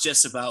not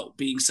just about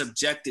being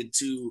subjected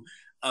to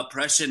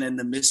oppression and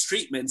the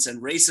mistreatments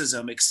and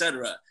racism,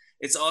 etc.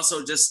 It's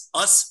also just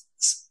us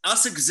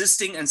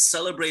existing and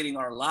celebrating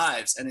our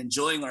lives and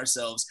enjoying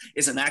ourselves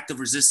is an act of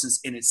resistance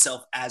in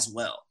itself as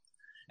well.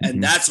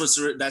 And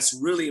that's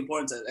really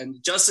important.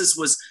 And Justice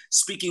was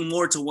speaking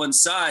more to one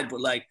side, but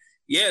like,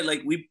 yeah,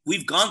 like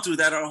we've gone through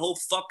that our whole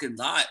fucking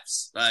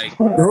lives. Like,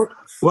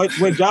 what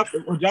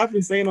Joff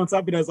is saying on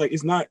top of that is, like,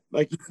 it's not,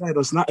 like you said,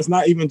 it's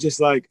not even just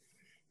like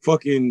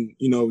fucking,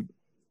 you know,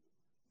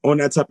 on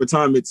that type of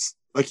time. It's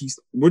like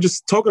we're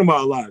just talking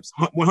about our lives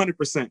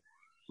 100%.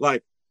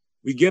 Like,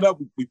 we get up,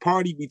 we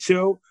party, we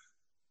chill,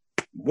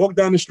 walk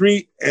down the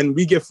street, and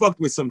we get fucked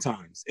with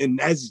sometimes, and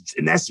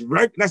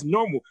that's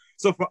normal.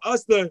 So for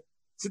us to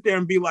sit there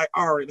and be like,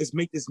 all right, let's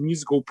make this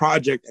musical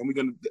project, and we're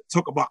gonna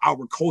talk about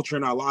our culture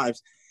and our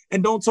lives,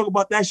 and don't talk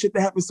about that shit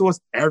that happens to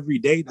us every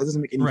day. That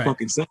doesn't make any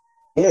fucking sense.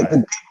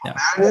 Yeah.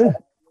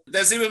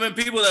 There's even been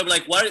people that are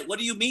like, what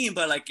do you mean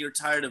by, like, you're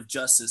tired of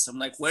justice? I'm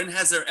like, when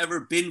has there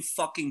ever been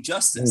fucking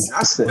justice?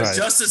 The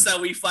justice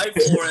that we fight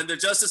for, and the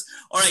justice.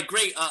 All right,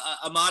 great.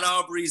 Ahmaud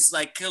Arbery's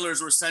like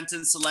killers were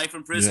sentenced to life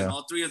in prison.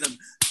 All three of them.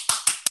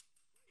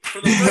 For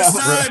the first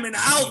time in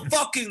how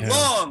fucking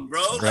long,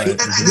 bro? Like,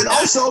 and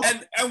also,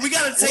 and we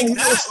gotta take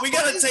that. We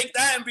gotta take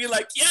that and be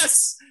like,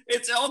 yes,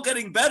 it's all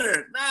getting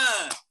better.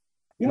 Nah.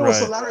 You know what's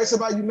hilarious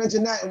about you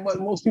mentioned that, and what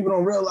most people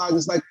don't realize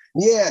is, like,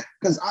 yeah,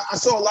 because I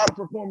saw a lot of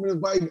performative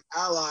white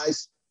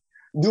allies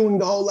doing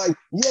the whole, like,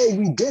 yay,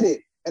 we did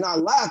it. And I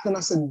laughed and I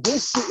said,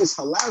 this shit is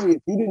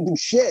hilarious. You didn't do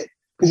shit.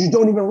 because you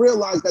don't even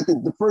realize that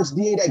the first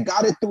DA that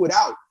got it threw it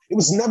out. It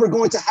was never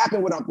going to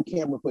happen without the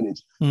camera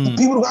footage.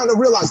 People got to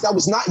realize that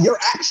was not your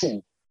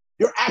action.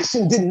 Your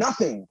action did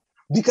nothing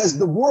because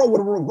the world would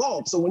have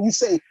revolved. So when you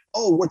say,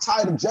 oh, we're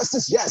tired of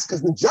justice, yes,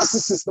 because the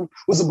justice system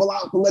was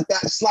allowed to let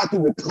that slide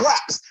through the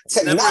cracks.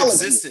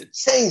 Technology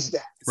changed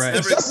that. Right.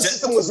 The justice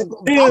system was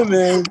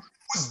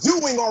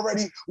doing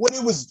already what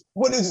it was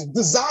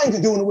designed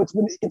to do and what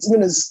it's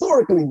been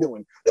historically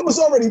doing. It was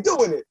already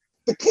doing it.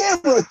 The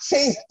camera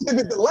changed,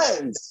 pivoted the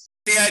lens.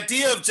 The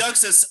idea of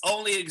justice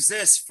only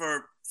exists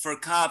for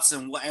cops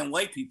and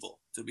white people,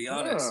 to be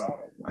honest.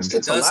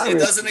 It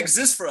doesn't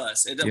exist for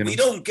us. We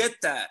don't get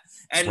that.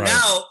 And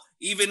now,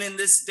 even in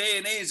this day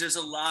and age, there's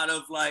a lot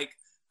of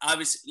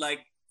obviously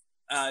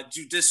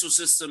judicial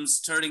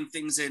systems turning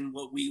things in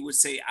what we would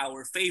say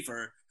our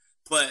favor,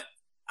 but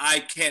I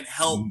can't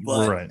help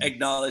but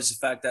acknowledge the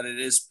fact that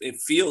it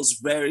feels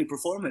very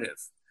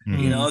performative.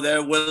 You know,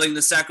 they're willing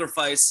to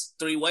sacrifice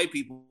 3 white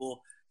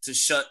people to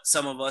shut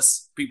some of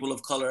us people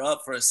of color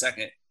up for a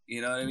second.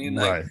 You know what I mean?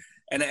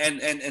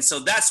 And so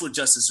that's what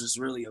justice is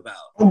really about.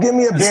 Don't give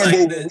me a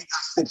Band-Aid when we got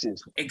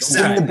stitches.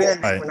 Exactly. Don't give me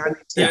the Band-Aid when I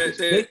need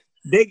stitches.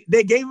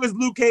 They gave us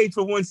Luke Cage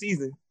for 1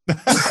 season.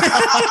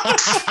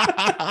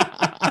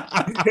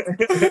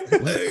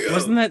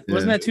 Wasn't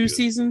that 2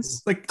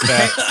 seasons? Like,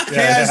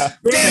 damn,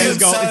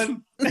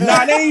 son.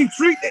 Nah, they ain't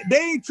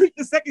treat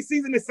the second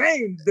season the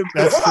same.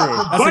 That's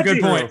true. That's a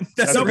good point.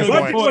 That's a good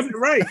point. Wasn't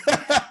right.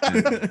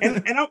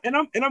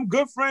 and I'm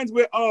good friends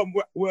with Iron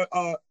Fist.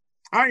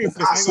 I ain't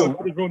gonna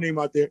put his real name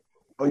out there.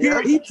 Oh,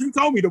 yeah? He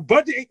told me the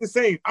budget ain't the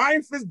same.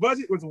 Iron Fist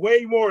budget was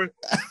way more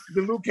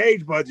than Luke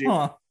Cage budget.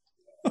 Huh.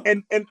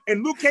 And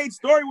Luke Cage's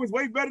story was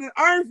way better than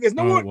Iron Fist.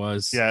 No one, it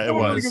was. Yeah, no it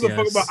one was. really gives a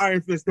fuck about Iron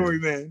Fist story,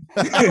 man.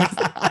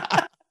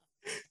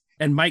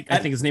 And Mike, I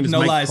think his name is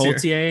Mike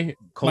Coltier.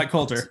 Mike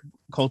Coulter.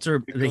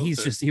 Coulter. He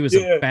was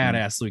a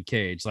badass Luke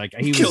Cage. Like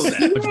he was much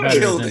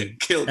better than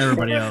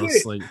everybody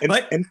else.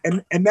 Like,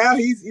 and now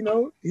he's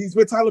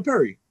with Tyler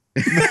Perry.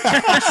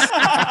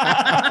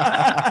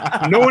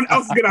 No one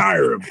else is gonna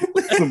hire him.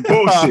 Some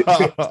bullshit.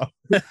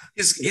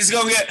 He's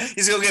gonna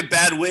get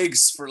bad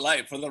wigs for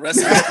life for the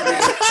rest of his career.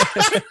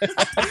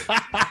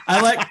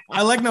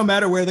 I like no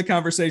matter where the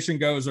conversation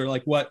goes or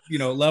like what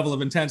level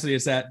of intensity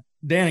it's at.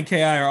 Dan and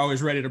Ki are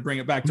always ready to bring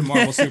it back to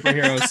Marvel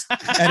superheroes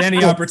at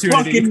any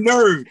opportunity. Fucking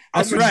nerd.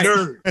 That's right.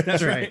 Nerd.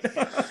 that's right.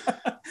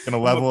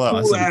 Gonna level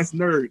up. Cool ass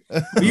nerd.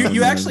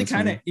 You actually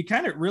kind of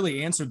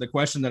really answered the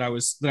question that I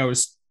was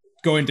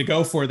going to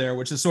go for there,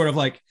 which is sort of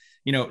like,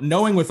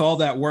 knowing with all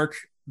that work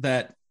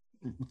that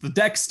the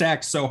deck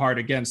stacked so hard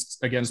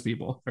against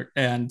people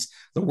and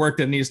the work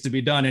that needs to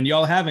be done, and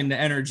y'all having the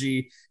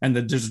energy and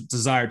the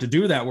desire to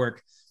do that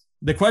work.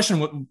 The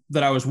question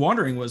that I was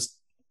wondering was,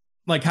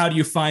 like, how do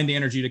you find the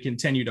energy to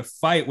continue to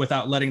fight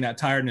without letting that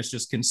tiredness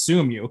just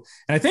consume you?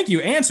 And I think you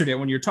answered it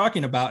when you're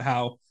talking about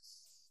how,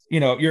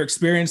 you're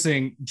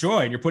experiencing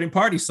joy and you're putting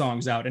party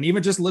songs out, and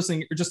even just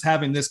listening or just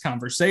having this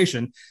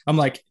conversation. I'm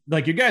like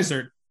you guys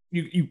are,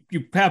 you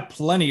have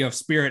plenty of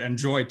spirit and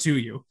joy to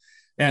you.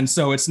 And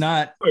so it's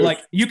not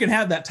like you can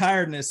have that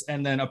tiredness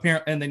and then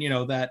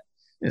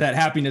that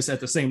happiness at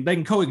the same, they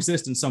can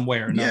coexist in some way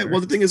or another. Yeah, well,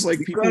 the thing is, like,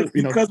 because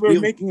we're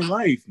making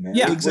life, man.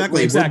 Yeah,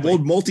 exactly. We're both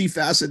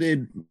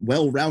multifaceted,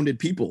 well-rounded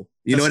people.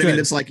 You know what I mean?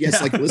 It's like,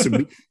 yes, like,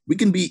 listen, we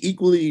can be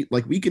equally,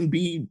 like, we can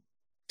be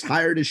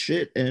tired as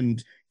shit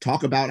and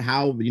talk about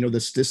how, the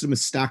system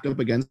is stacked up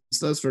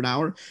against us for an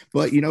hour.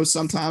 But,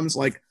 sometimes,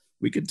 like,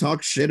 we could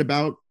talk shit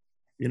about,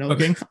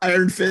 cooking.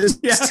 Iron Fist,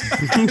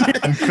 and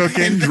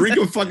cooking, and drink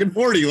a fucking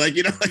 40,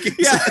 wanting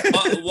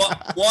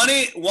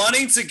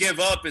to give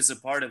up is a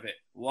part of it.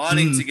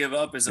 Wanting to give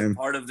up is a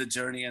part of the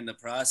journey and the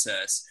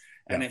process.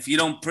 And if you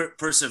don't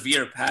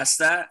persevere past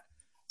that,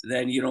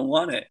 then you don't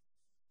want it.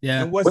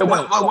 Yeah. What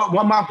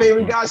my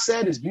favorite guy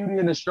said is beauty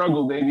in the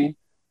struggle, baby.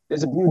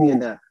 There's a beauty in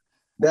that.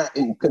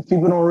 Because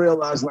people don't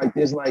realize, like,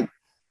 there's pride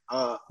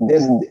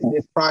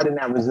in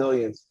that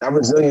resilience. That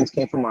resilience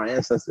came from my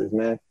ancestors,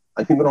 man.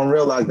 Like, people don't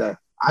realize that.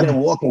 I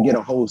didn't walk and get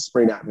a hose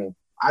sprayed at me.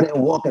 I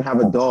didn't walk and have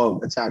a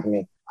dog attack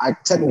me. I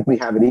technically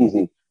have it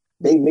easy.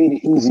 They made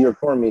it easier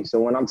for me. So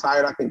when I'm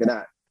tired, I think of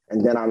that.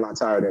 And then I'm not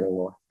tired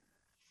anymore.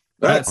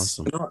 That's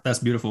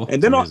beautiful.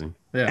 And then and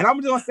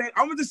I'm just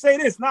say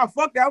this. Nah,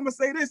 fuck that. I'm gonna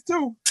say this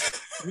too.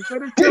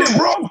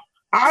 Bro.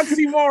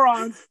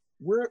 Oxymorrons.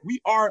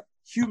 We are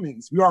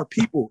humans. We are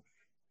people.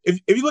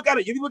 If you look at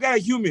a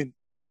human,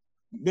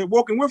 they're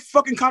walking. We're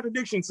fucking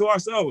contradictions to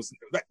ourselves.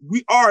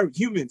 We are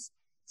humans.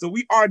 So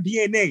we are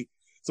DNA.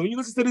 So when you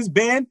listen to this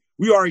band,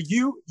 we are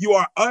you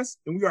are us,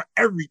 and we are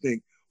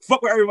everything.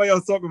 Fuck what everybody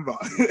else talking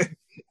about.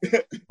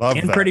 Love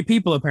and that. pretty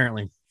people,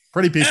 apparently.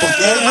 Pretty people.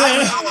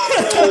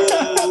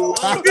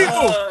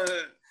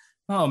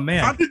 Oh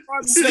man. I'm just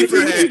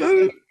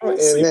the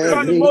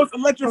most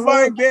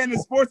electrifying band in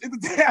sports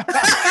entertainment.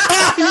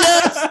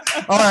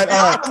 Yes. All right.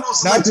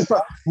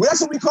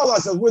 That's what we call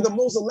ourselves. We're the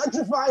most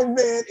electrifying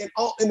band in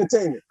all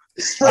entertainment.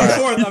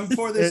 I'm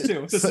for this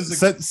too. This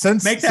is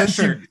make that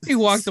shirt. He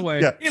walked away.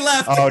 Yeah. He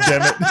left. Oh,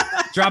 damn it.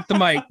 Drop the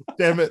mic.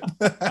 Damn it.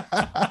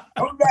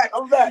 I'm back.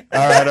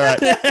 All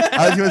right.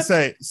 I was gonna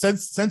say,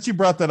 since you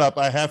brought that up,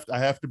 I have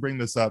to bring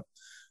this up.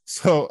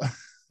 So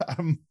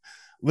I'm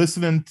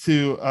listening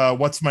to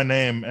What's My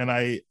Name, and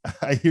I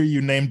hear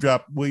you name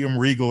drop William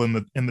Regal in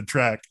the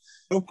track.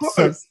 Of course.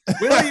 So,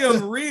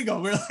 William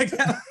Regal. We're like,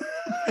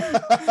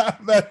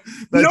 that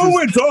no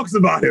one talks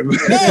about him.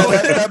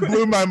 that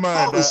blew my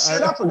mind. Oh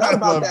shit! I forgot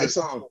about that it.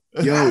 song.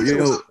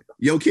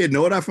 Yo, kid,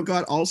 know what I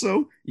forgot?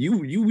 Also,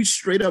 you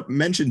straight up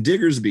mentioned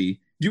Diggersby.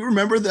 Do you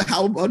remember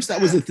how much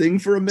that was a thing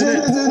for a minute?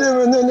 Like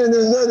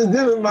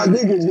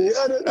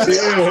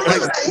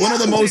one of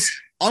the most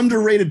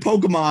underrated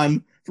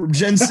Pokemon from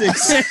Gen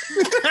 6.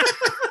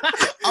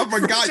 I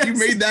forgot you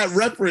made that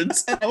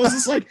reference. I was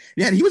just like,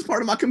 man, he was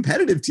part of my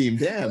competitive team.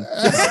 Damn. You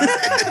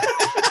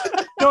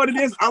know what it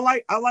is? I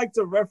like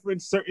to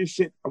reference certain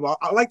shit.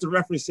 I like to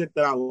reference shit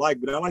that I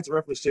like, but I like to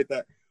reference shit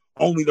that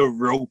only the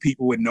real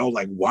people would know.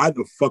 Like, why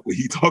the fuck would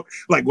he talk?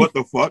 Like, what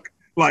the fuck?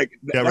 Like,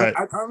 yeah, right.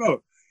 I don't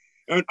know.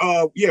 And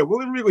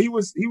William Regal, he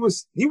was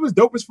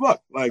dope as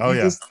fuck. Like,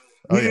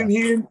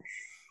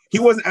 he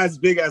wasn't as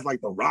big as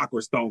like The Rock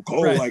or Stone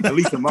Cold, right. Like at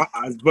least in my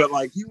eyes. But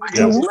like he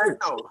was lit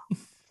though.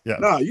 Yeah.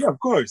 No, yeah, of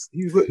course.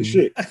 He was lit as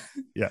shit.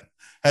 Yeah.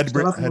 Had to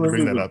bring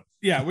that up.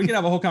 Yeah, we can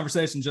have a whole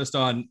conversation just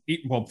on,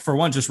 well, for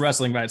one, just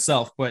wrestling by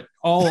itself, but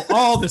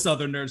all this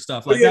other nerd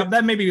stuff. Like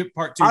that may be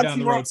part 2 down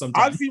the road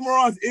sometime.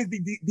 Oxymorrons is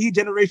the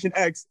Generation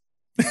X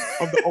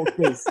of the old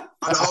space.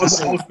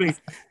 The old space.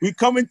 We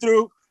coming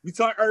through. We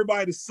tell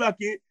everybody to suck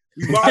it.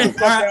 We wild the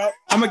fuck out.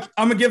 I'm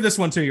gonna give this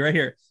one to you right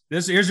here.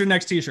 Here's your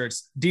next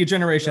T-shirts.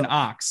 D-Generation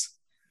Ox,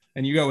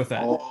 and you go with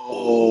that.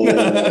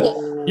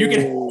 Oh. you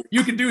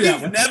can do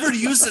that. You've never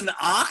used an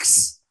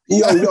ox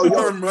Yo.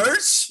 for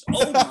merch?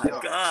 Oh my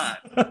god!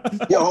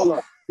 Yo, hold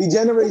on. The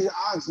Generation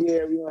Ox,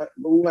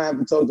 we might have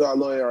to talk to our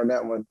lawyer on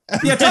that one.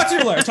 Yeah, talk to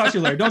your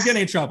lawyer. Don't get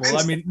any trouble.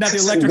 I mean, not the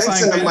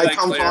electrifying. Vincent might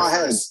come for our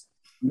heads.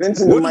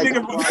 Vincent We'll might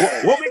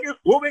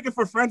make it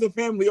for friends and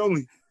family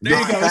only. There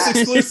you go. It's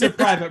exclusive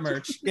private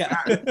merch. Yeah.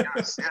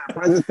 Yes,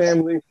 friends and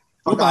family.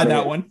 We'll buy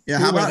that one. Yeah,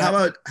 how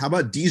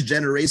about these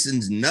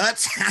generations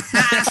nuts?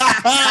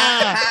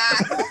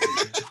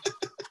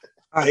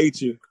 I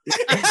hate you.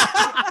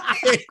 I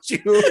hate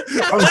you.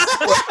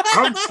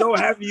 I'm so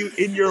happy you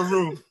in your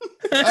room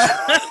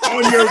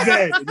on your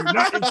bed. You're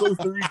not in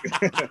Costa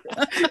Rica.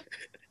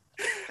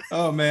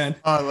 Oh man,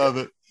 I love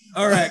it.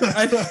 All right.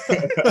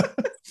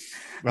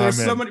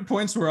 There's so many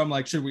points where I'm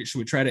like, should we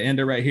try to end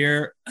it right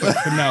here? But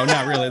no,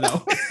 not really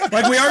though.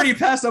 Like we already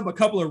passed up a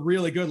couple of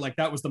really good, like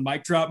that was the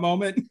mic drop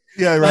moment.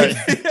 Yeah, right.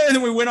 Like, and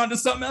then we went on to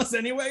something else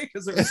anyway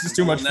because it was just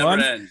too much fun.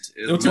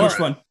 It was too much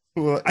fun.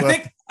 Well,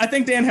 I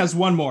think Dan has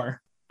one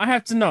more. I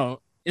have to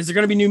know: is there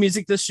going to be new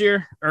music this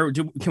year, or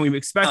can we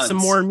expect some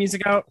more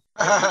music out?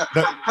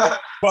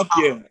 Fuck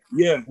yeah.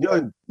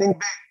 Yo,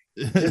 think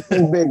big. Just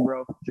think big,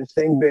 bro. Just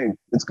think big.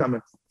 It's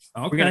coming.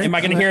 Okay. Am I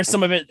going to hear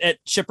some of it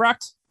at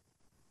Shiprocked?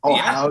 Oh,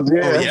 hell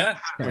yeah. Oh, yeah.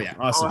 Oh, yeah.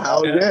 Awesome. Oh,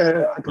 hell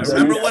yeah.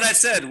 Remember what I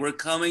said. We're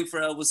coming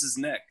for Elvis's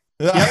neck.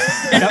 Yep.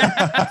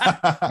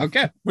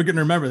 Okay. We're going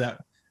to remember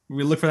that.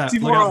 We look for that.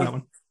 Look out for that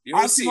one.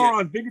 You'll see it.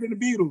 Oxymorrons bigger than the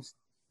Beatles.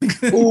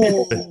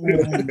 Ooh.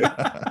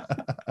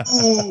 I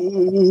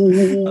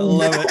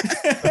love it.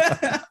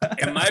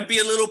 It might be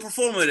a little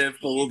performative,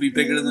 but we'll be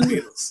bigger than the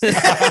Beatles.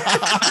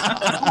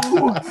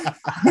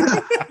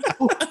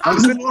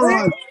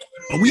 Oxymorons.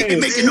 We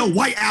ain't making no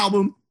white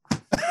album.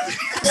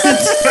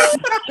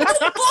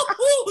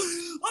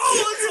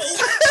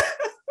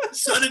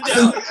 Shut it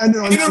down.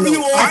 Interview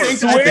over. I think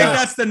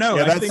that's the note.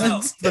 Yeah,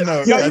 that's the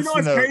note. Yo, That's you know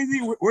what's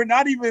crazy? We're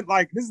not even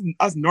like, this is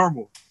us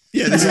normal.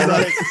 Yeah, this is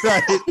like,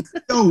 right.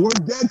 Yo, we're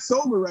dead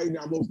sober right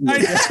now. Most of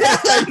us.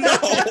 I know.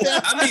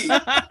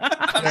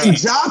 I mean,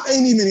 Joff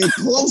ain't even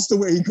close to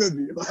where he could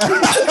be.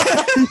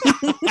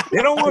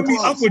 They don't want me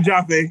up with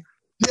Jaffe.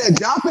 Yeah,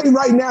 Jaffe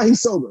right now,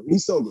 he's sober.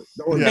 He's sober.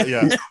 Don't worry.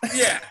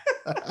 yeah.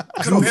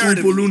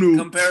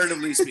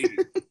 Comparatively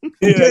speaking.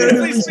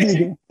 Comparatively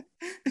speaking.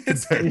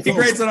 He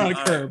grades it on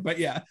a curve, but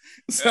yeah.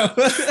 So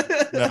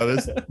No,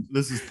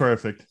 this is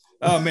perfect.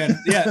 Oh man,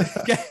 yeah,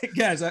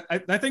 guys.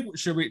 I think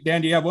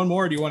Dan, do you have one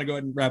more, or do you want to go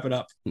ahead and wrap it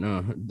up?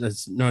 No,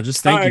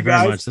 just thank you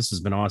very much. This has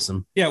been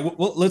awesome. Yeah,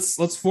 well,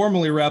 let's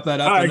formally wrap that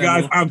up. All right,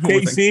 guys. I'm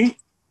KC.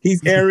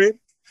 He's Aaron.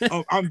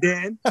 I'm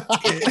Dan.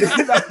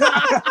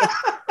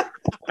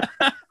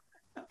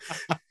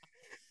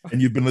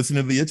 And you've been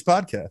listening to the Itch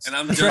Podcast. And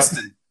I'm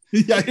Justin.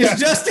 Yeah. It's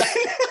Justin.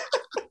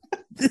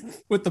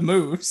 With the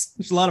moves.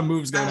 There's a lot of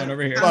moves going on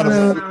over here.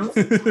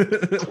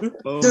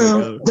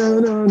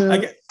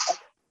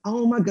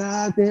 Oh my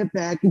God, they're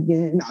back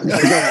again. No,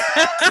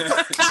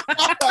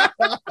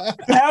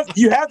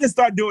 you have to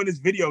start doing this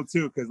video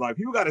too, because like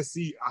people got to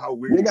see how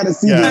weird. They got to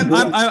see. Yeah.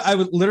 I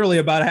was literally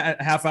about a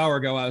half hour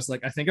ago. I was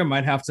like, I think I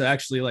might have to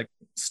actually like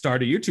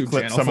start a YouTube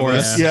Clip channel some for of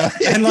us,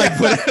 this. Yeah. and like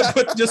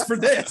put just for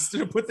this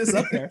to put this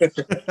up there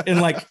in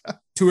like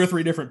 2 or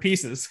 3 different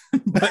pieces.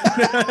 But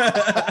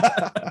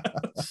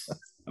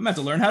I'm about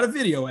to learn how to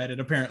video edit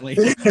apparently.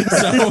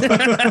 So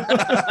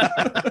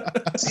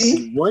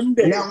see, one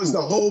day that was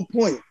the whole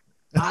point.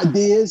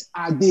 Ideas,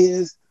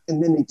 and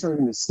and then they turn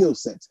into skill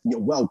sets. You're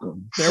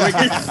welcome. There we go.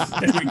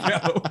 There we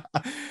go.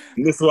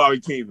 And this is why we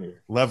came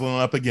here. Leveling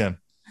up again.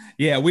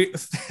 Yeah,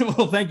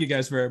 well, thank you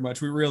guys very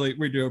much.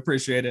 We do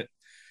appreciate it.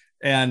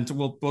 And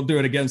we'll do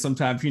it again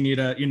sometime. If you need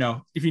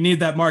if you need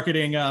that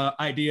marketing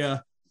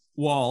idea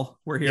wall,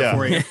 we're here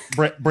for you.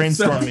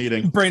 Brainstorm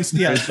meeting.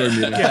 Brainstorm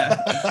meeting.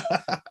 Yeah.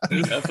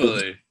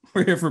 Definitely.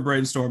 We're here for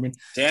brainstorming.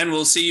 Dan,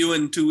 we'll see you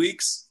in 2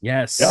 weeks.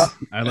 Yes. Yeah.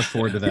 I look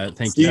forward to that.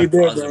 Thank See you. you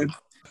there, Awesome. man.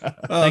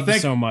 Thank you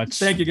so much.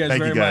 Thank you guys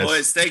very much.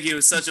 Boys, thank you. It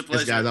was such a Yes,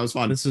 pleasure. guys, that was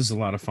fun. This was a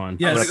lot of fun.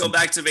 Yeah. I'm going to go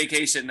back to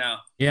vacation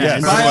now. Yeah.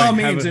 Yes. By all Have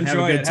means, a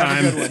enjoy good it. Have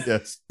a time. good one.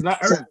 Yes.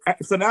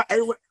 So now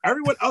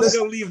everyone else is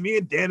gonna leave. Me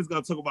and Dan is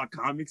gonna talk about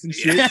comics and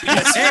shit.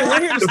 Hey,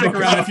 we're here to stick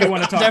around if you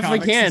want to talk Definitely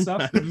comics and can.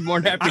 stuff. I'd be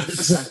more than happy.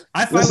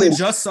 I finally Listen.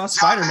 just saw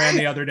Spider-Man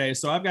the other day,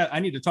 so I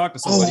need to talk to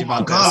somebody Oh my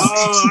about God.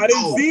 Oh, I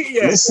didn't see it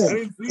yet. Listen, I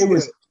didn't see it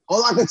was it.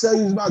 all I could tell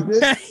you is about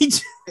this.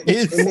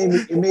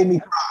 It made me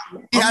cry. He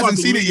I'm about hasn't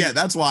to seen it leave. yet.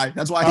 That's why.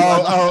 That's why.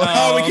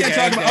 Oh, we okay,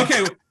 can't talk about.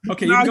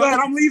 Okay. Nah, You go ahead.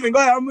 I'm leaving. Go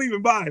ahead. I'm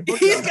leaving. Bye.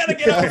 He's gotta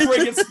get out before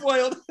he gets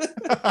spoiled.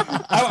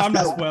 I'm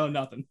not spoiling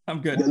nothing.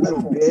 I'm good. You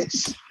little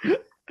bitch.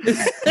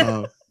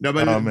 No,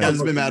 but Oh, man.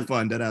 it's been mad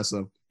fun. Deadass.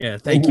 So Yeah.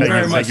 Thank Thank you you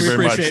very Thank much. you We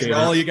very much. appreciate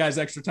all you guys'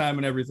 extra time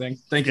and everything.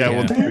 Thank you. Yeah,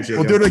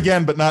 we'll do it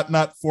again, but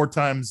not 4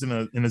 times in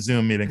a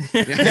Zoom meeting.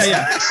 Yeah.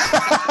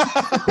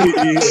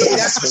 Hey,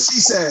 that's what she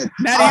said.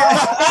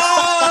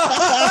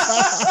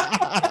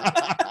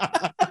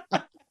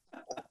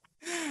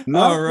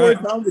 Not All right.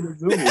 4 times in a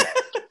Zoom.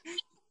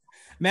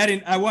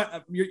 Maddie, I want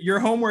your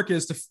homework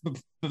is to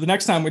for the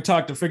next time we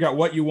talk to figure out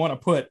what you want to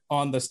put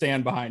on the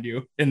stand behind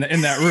you in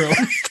that room,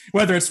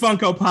 whether it's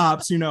Funko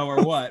Pops,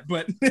 or what.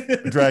 But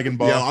Dragon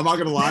Ball. Yeah, I'm not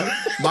gonna lie.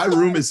 My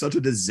room is such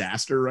a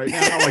disaster right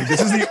now. Like, this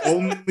is the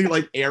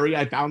only area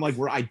I found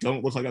where I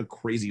don't look like a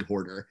crazy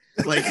hoarder.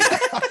 Like,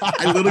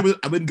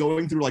 I've been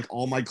going through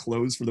all my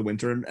clothes for the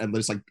winter and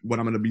there's what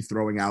I'm gonna be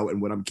throwing out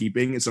and what I'm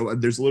keeping. And so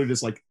there's literally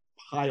just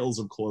piles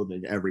of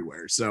clothing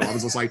everywhere. So I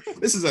was just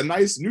this is a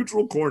nice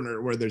neutral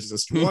corner where there's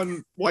just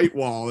one white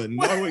wall and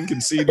no one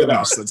can see the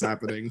mess that's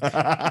happening.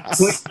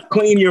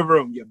 Clean your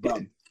room, you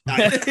bum.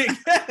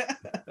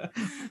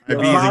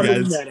 Your mom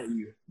guys. be mad at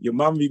you. Your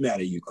mom be mad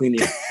at you. Clean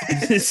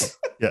it.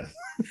 Yeah.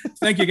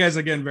 Thank you guys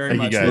again very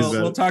Thank you much. guys.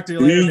 We'll talk to you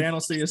later. Dan, I'll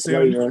see you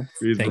soon.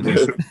 Thank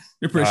you.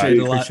 We appreciate it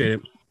a lot. Appreciate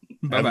it.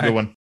 Have a good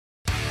one.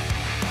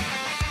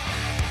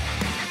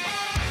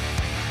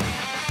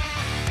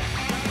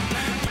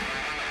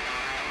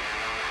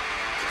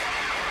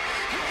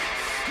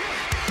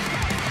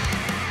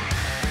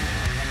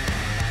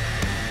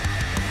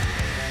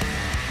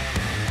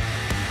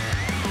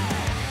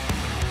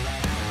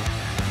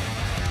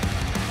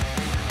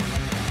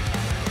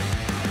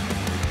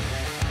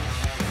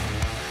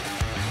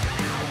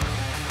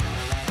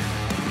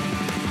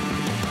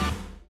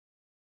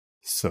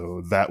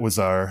 So that was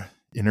our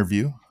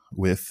interview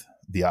with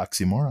the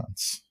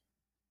Oxymorrons.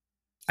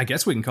 I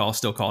guess we can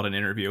still call it an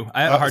interview.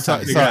 I have a hard time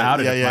figuring out how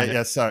to define it.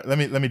 Yeah. Sorry. Let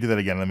me do that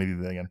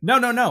again.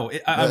 No.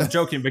 I'm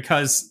joking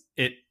because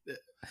it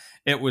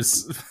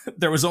was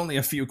there was only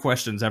a few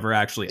questions ever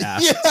actually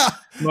asked. Yeah,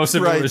 most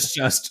of right. it was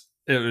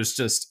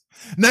just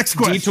next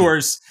question.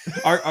 Detours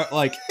are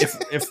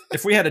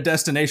if we had a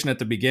destination at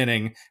the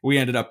beginning, we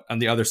ended up on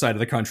the other side of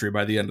the country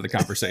by the end of the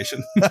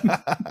conversation.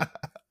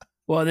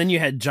 Well, and then you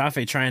had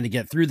Jaffe trying to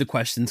get through the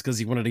questions because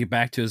he wanted to get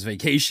back to his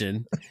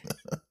vacation.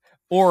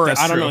 Or That's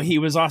I don't true. know.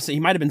 He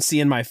might have been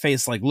seeing my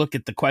face, look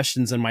at the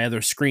questions on my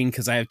other screen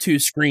because I have 2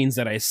 screens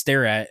that I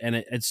stare at,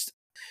 and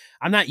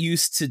I'm not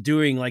used to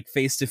doing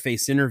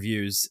face-to-face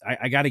interviews.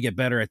 I got to get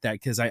better at that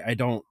because I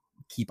don't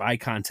keep eye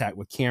contact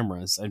with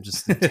cameras. I'm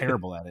just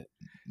terrible at it.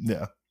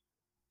 Yeah.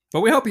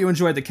 But we hope you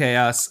enjoyed the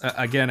chaos.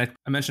 Again,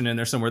 I mentioned in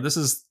there somewhere, this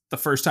is the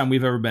first time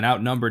we've ever been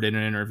outnumbered in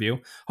an interview.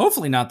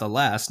 Hopefully not the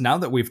last. Now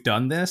that we've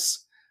done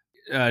this,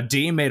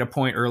 Dee made a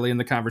point early in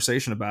the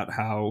conversation about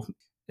how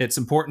it's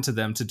important to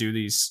them to do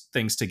these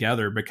things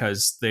together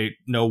because they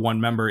know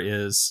one member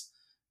is,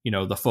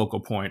 the focal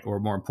point or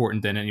more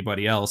important than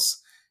anybody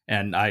else.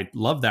 And I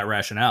love that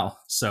rationale.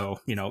 So,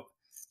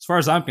 as far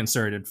as I'm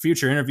concerned, in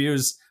future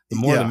interviews, the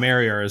more the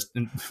merrier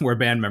where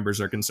band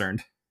members are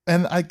concerned.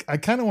 And I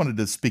kind of wanted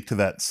to speak to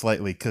that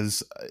slightly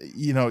because,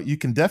 you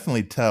can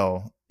definitely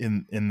tell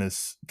in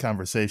this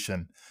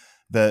conversation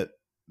that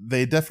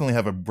they definitely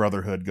have a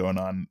brotherhood going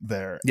on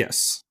there.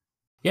 Yes.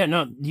 Yeah,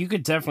 no, you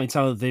could definitely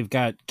tell that they've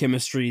got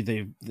chemistry.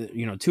 2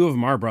 of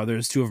them are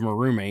brothers, 2 of them are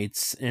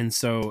roommates. And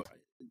so,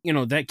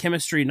 that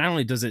chemistry, not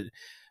only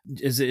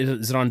is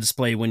it on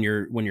display when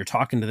you're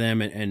talking to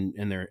them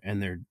and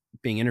they're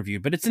being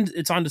interviewed, but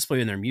it's on display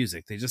in their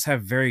music. They just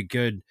have very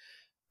good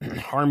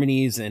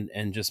harmonies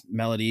and just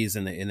melodies,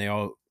 and they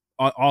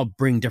all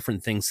bring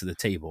different things to the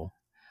table.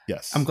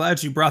 Yes. I'm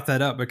glad you brought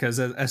that up because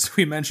as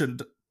we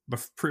mentioned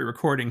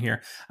pre-recording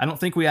here, I don't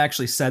think we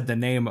actually said the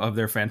name of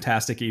their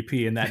fantastic EP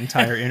in that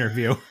entire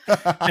interview.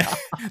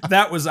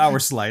 That was our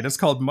slight. It's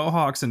called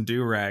Mohawks and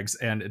Do-Rags,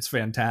 and it's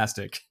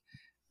fantastic.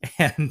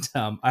 And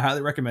I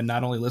highly recommend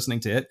not only listening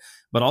to it,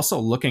 but also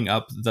looking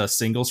up the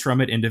singles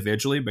from it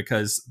individually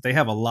because they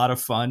have a lot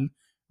of fun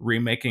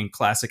remaking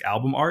classic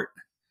album art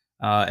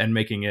and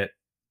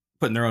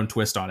putting their own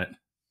twist on it.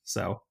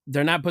 So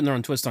they're not putting their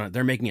own twist on it.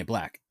 They're making it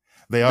black.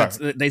 They are.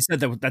 They said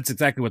that's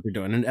exactly what they're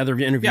doing. In other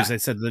interviews, they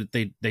said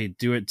that they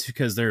do it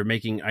because they're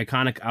making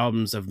iconic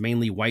albums of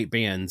mainly white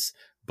bands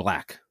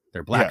black.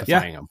 They're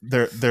blackifying them.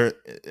 They're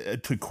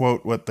to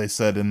quote what they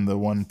said in the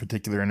one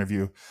particular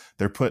interview,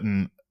 they're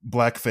putting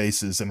black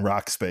faces in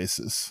rock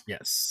spaces.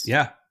 Yes.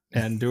 Yeah.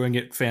 And doing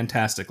it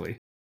fantastically.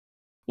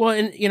 Well,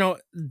 and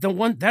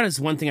that is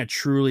one thing I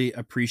truly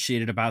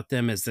appreciated about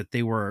them is that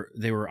they were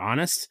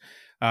honest,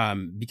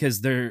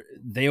 because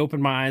they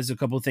opened my eyes to a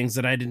couple of things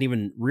that I didn't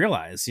even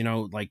realize.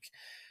 Like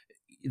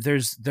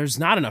there's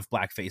not enough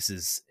black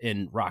faces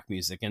in rock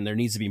music, and there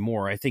needs to be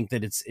more. I think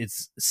that it's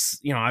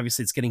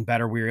obviously it's getting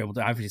better. We were able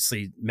to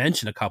obviously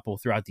mention a couple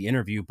throughout the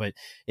interview, but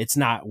it's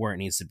not where it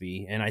needs to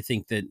be. And I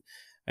think that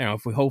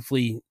if we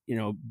hopefully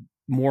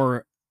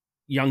more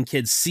young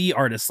kids see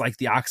artists like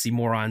the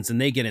Oxymorrons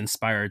and they get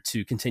inspired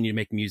to continue to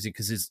make music,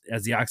 because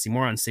as the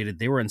Oxymorrons stated,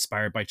 they were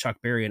inspired by Chuck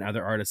Berry and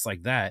other artists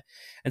like that.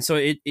 And so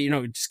it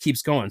just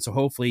keeps going. So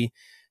hopefully,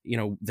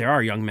 there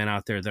are young men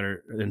out there that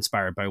are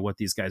inspired by what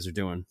these guys are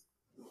doing.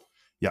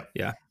 Yeah.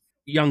 Yeah.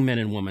 Young men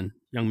and women.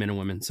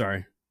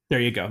 Sorry. There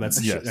you go. That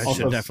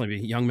should definitely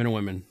be young men and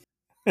women.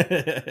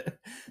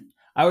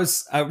 I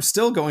was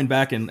still going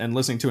back and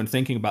listening to and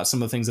thinking about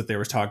some of the things that they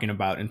were talking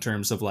about in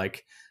terms of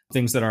like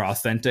things that are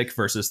authentic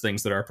versus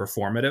things that are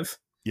performative.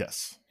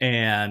 Yes.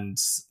 And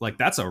like,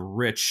 that's a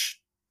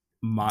rich,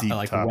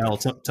 well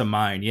to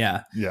mine.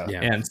 Yeah. Yeah.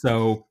 And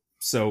so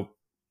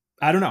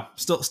I don't know,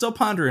 still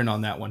pondering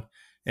on that one.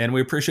 And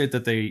we appreciate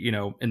that they,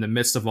 in the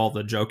midst of all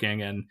the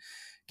joking and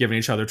giving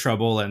each other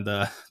trouble and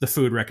the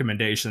food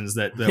recommendations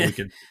that they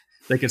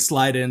could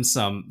slide in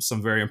some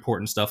very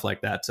important stuff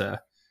like that.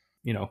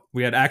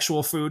 We had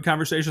actual food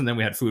conversation, then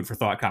we had food for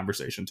thought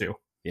conversation too.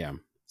 Yeah.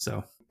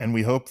 So, and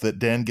we hope that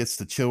Dan gets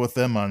to chill with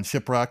them on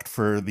Shiprocked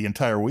for the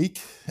entire week.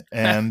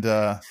 And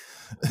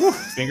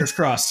fingers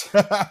crossed.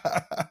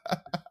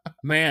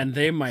 Man,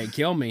 they might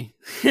kill me.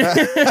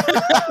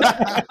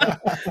 I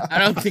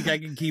don't think I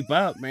can keep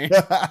up, man.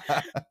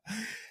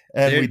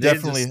 And we they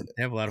definitely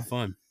have a lot of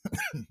fun.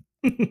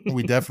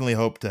 We definitely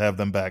hope to have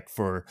them back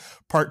for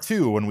part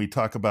 2 when we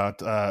talk about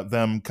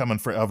them coming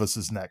for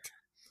Elvis's neck.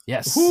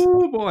 Yes.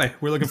 Oh boy,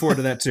 we're looking forward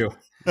to that too.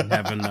 And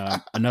having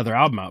another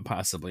album out,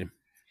 possibly.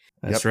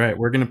 That's right.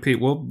 We're gonna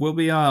we'll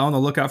be on the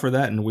lookout for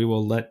that, and we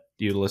will let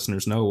you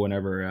listeners know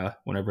whenever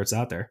it's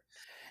out there.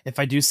 If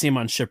I do see him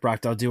on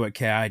Shiprocked, I'll do what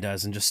Ki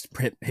does and just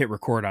hit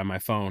record on my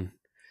phone.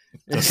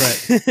 That's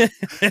right.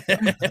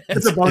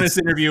 It's a bonus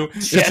interview.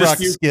 Shiprock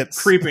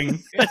skits.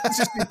 Creeping.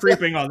 Just be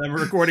creeping on them,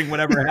 recording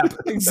whatever happens.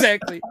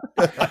 Exactly.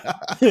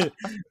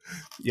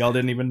 Y'all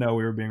didn't even know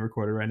we were being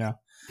recorded right now.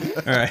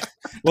 All right.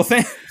 Well,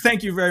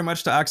 thank you very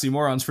much to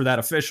Oxymorrons for that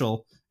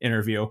official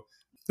interview.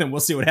 Then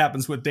we'll see what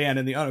happens with Dan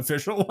in the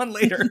unofficial one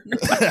later.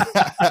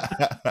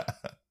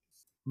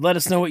 Let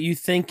us know what you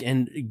think,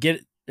 and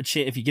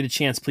if you get a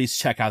chance, please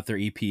check out their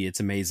EP. It's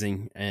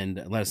amazing,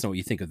 and let us know what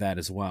you think of that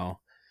as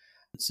well.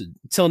 So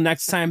until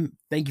next time,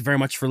 thank you very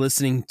much for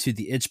listening to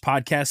the Itch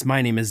Podcast.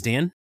 My name is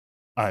Dan.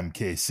 I'm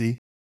Casey.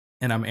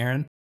 And I'm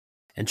Aaron.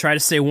 And try to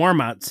stay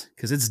warm out,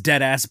 because it's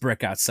dead ass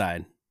brick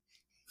outside.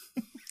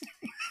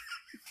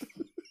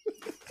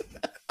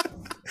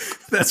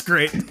 That's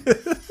great.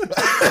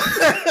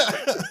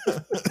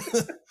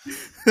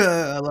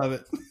 I love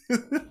it. All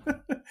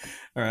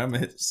right, I'm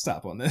going to hit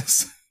stop on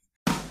this.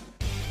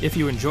 If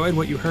you enjoyed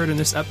what you heard in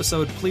this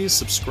episode, please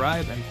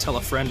subscribe and tell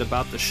a friend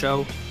about the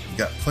show. We've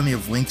got plenty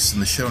of links in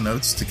the show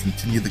notes to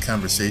continue the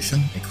conversation,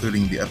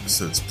 including the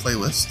episode's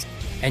playlist.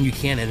 And you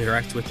can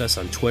interact with us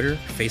on Twitter,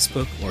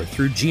 Facebook, or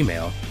through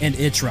Gmail and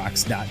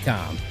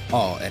itchrocks.com.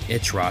 All at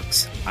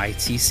itchrocks,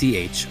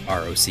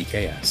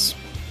 ITCHROCKS.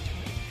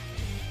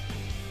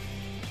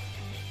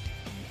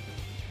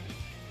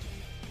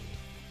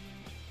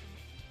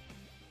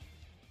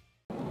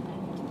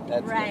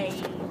 That's right.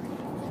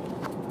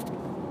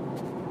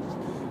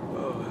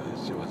 Oh, that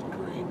shit was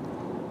great.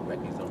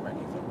 Reckies on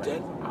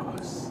Dead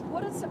Ass.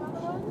 What are some other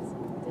ones?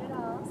 Dead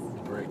ass.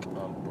 Brick.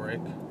 Brick.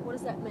 What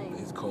does that mean?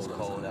 It's cold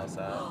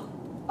outside.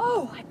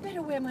 Oh, I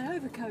better wear my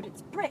overcoat.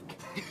 It's brick.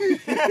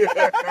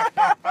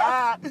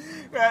 That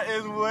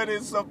is what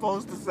it's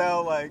supposed to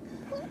sound like.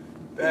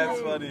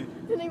 That's funny.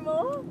 Any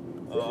more?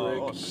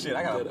 Oh shit!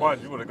 I got a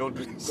bunch. You wanna go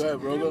do this? Go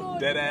ahead, brother.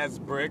 Dead ass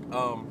brick.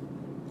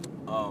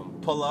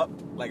 Pull up.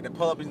 Like the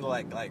pull up is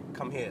like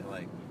come here.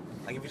 Like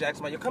if you ask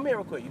somebody, yo, come here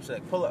real quick. You say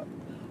pull up.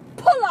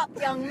 Pull up,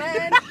 young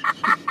man.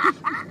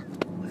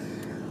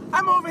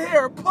 I'm over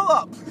here. Pull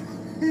up.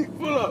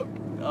 Pull up.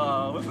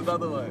 What's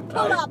another one? Pull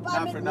up.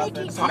 I'm at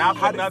Mickey D's. Not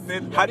for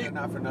nothing. How do you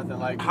not for nothing?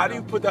 Like how do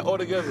you put that all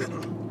together?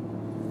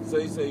 So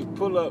you say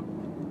pull up.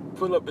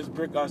 Pull up is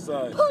brick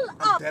outside. Pull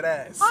up. Dead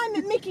ass. I'm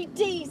at Mickey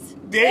D's.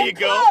 There you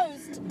go.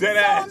 Closed. Dead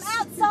so ass.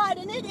 I'm outside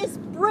and it is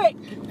brick.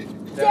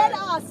 Dead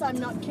ass. I'm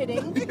not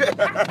kidding. Dead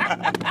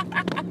ass.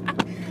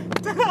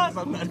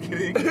 I'm not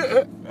kidding.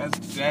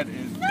 That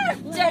is.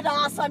 Dead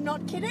ass. I'm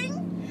not kidding.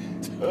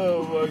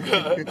 Oh my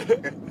god.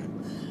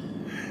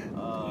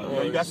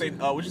 No, you gotta say,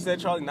 what you said,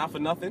 Charlie? Not for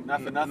nothing?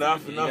 Not for nothing.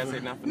 Not for nothing. You gotta say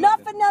not for Not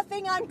nothing. for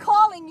nothing, I'm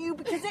calling you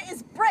because it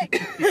is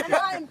Brick, and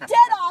I am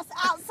dead ass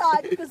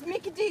outside because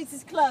Mickey D's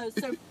is closed.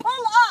 So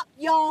pull up,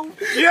 young.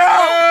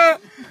 Yeah!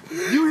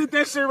 You hit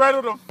that shit right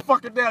on the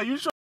fucking nail. You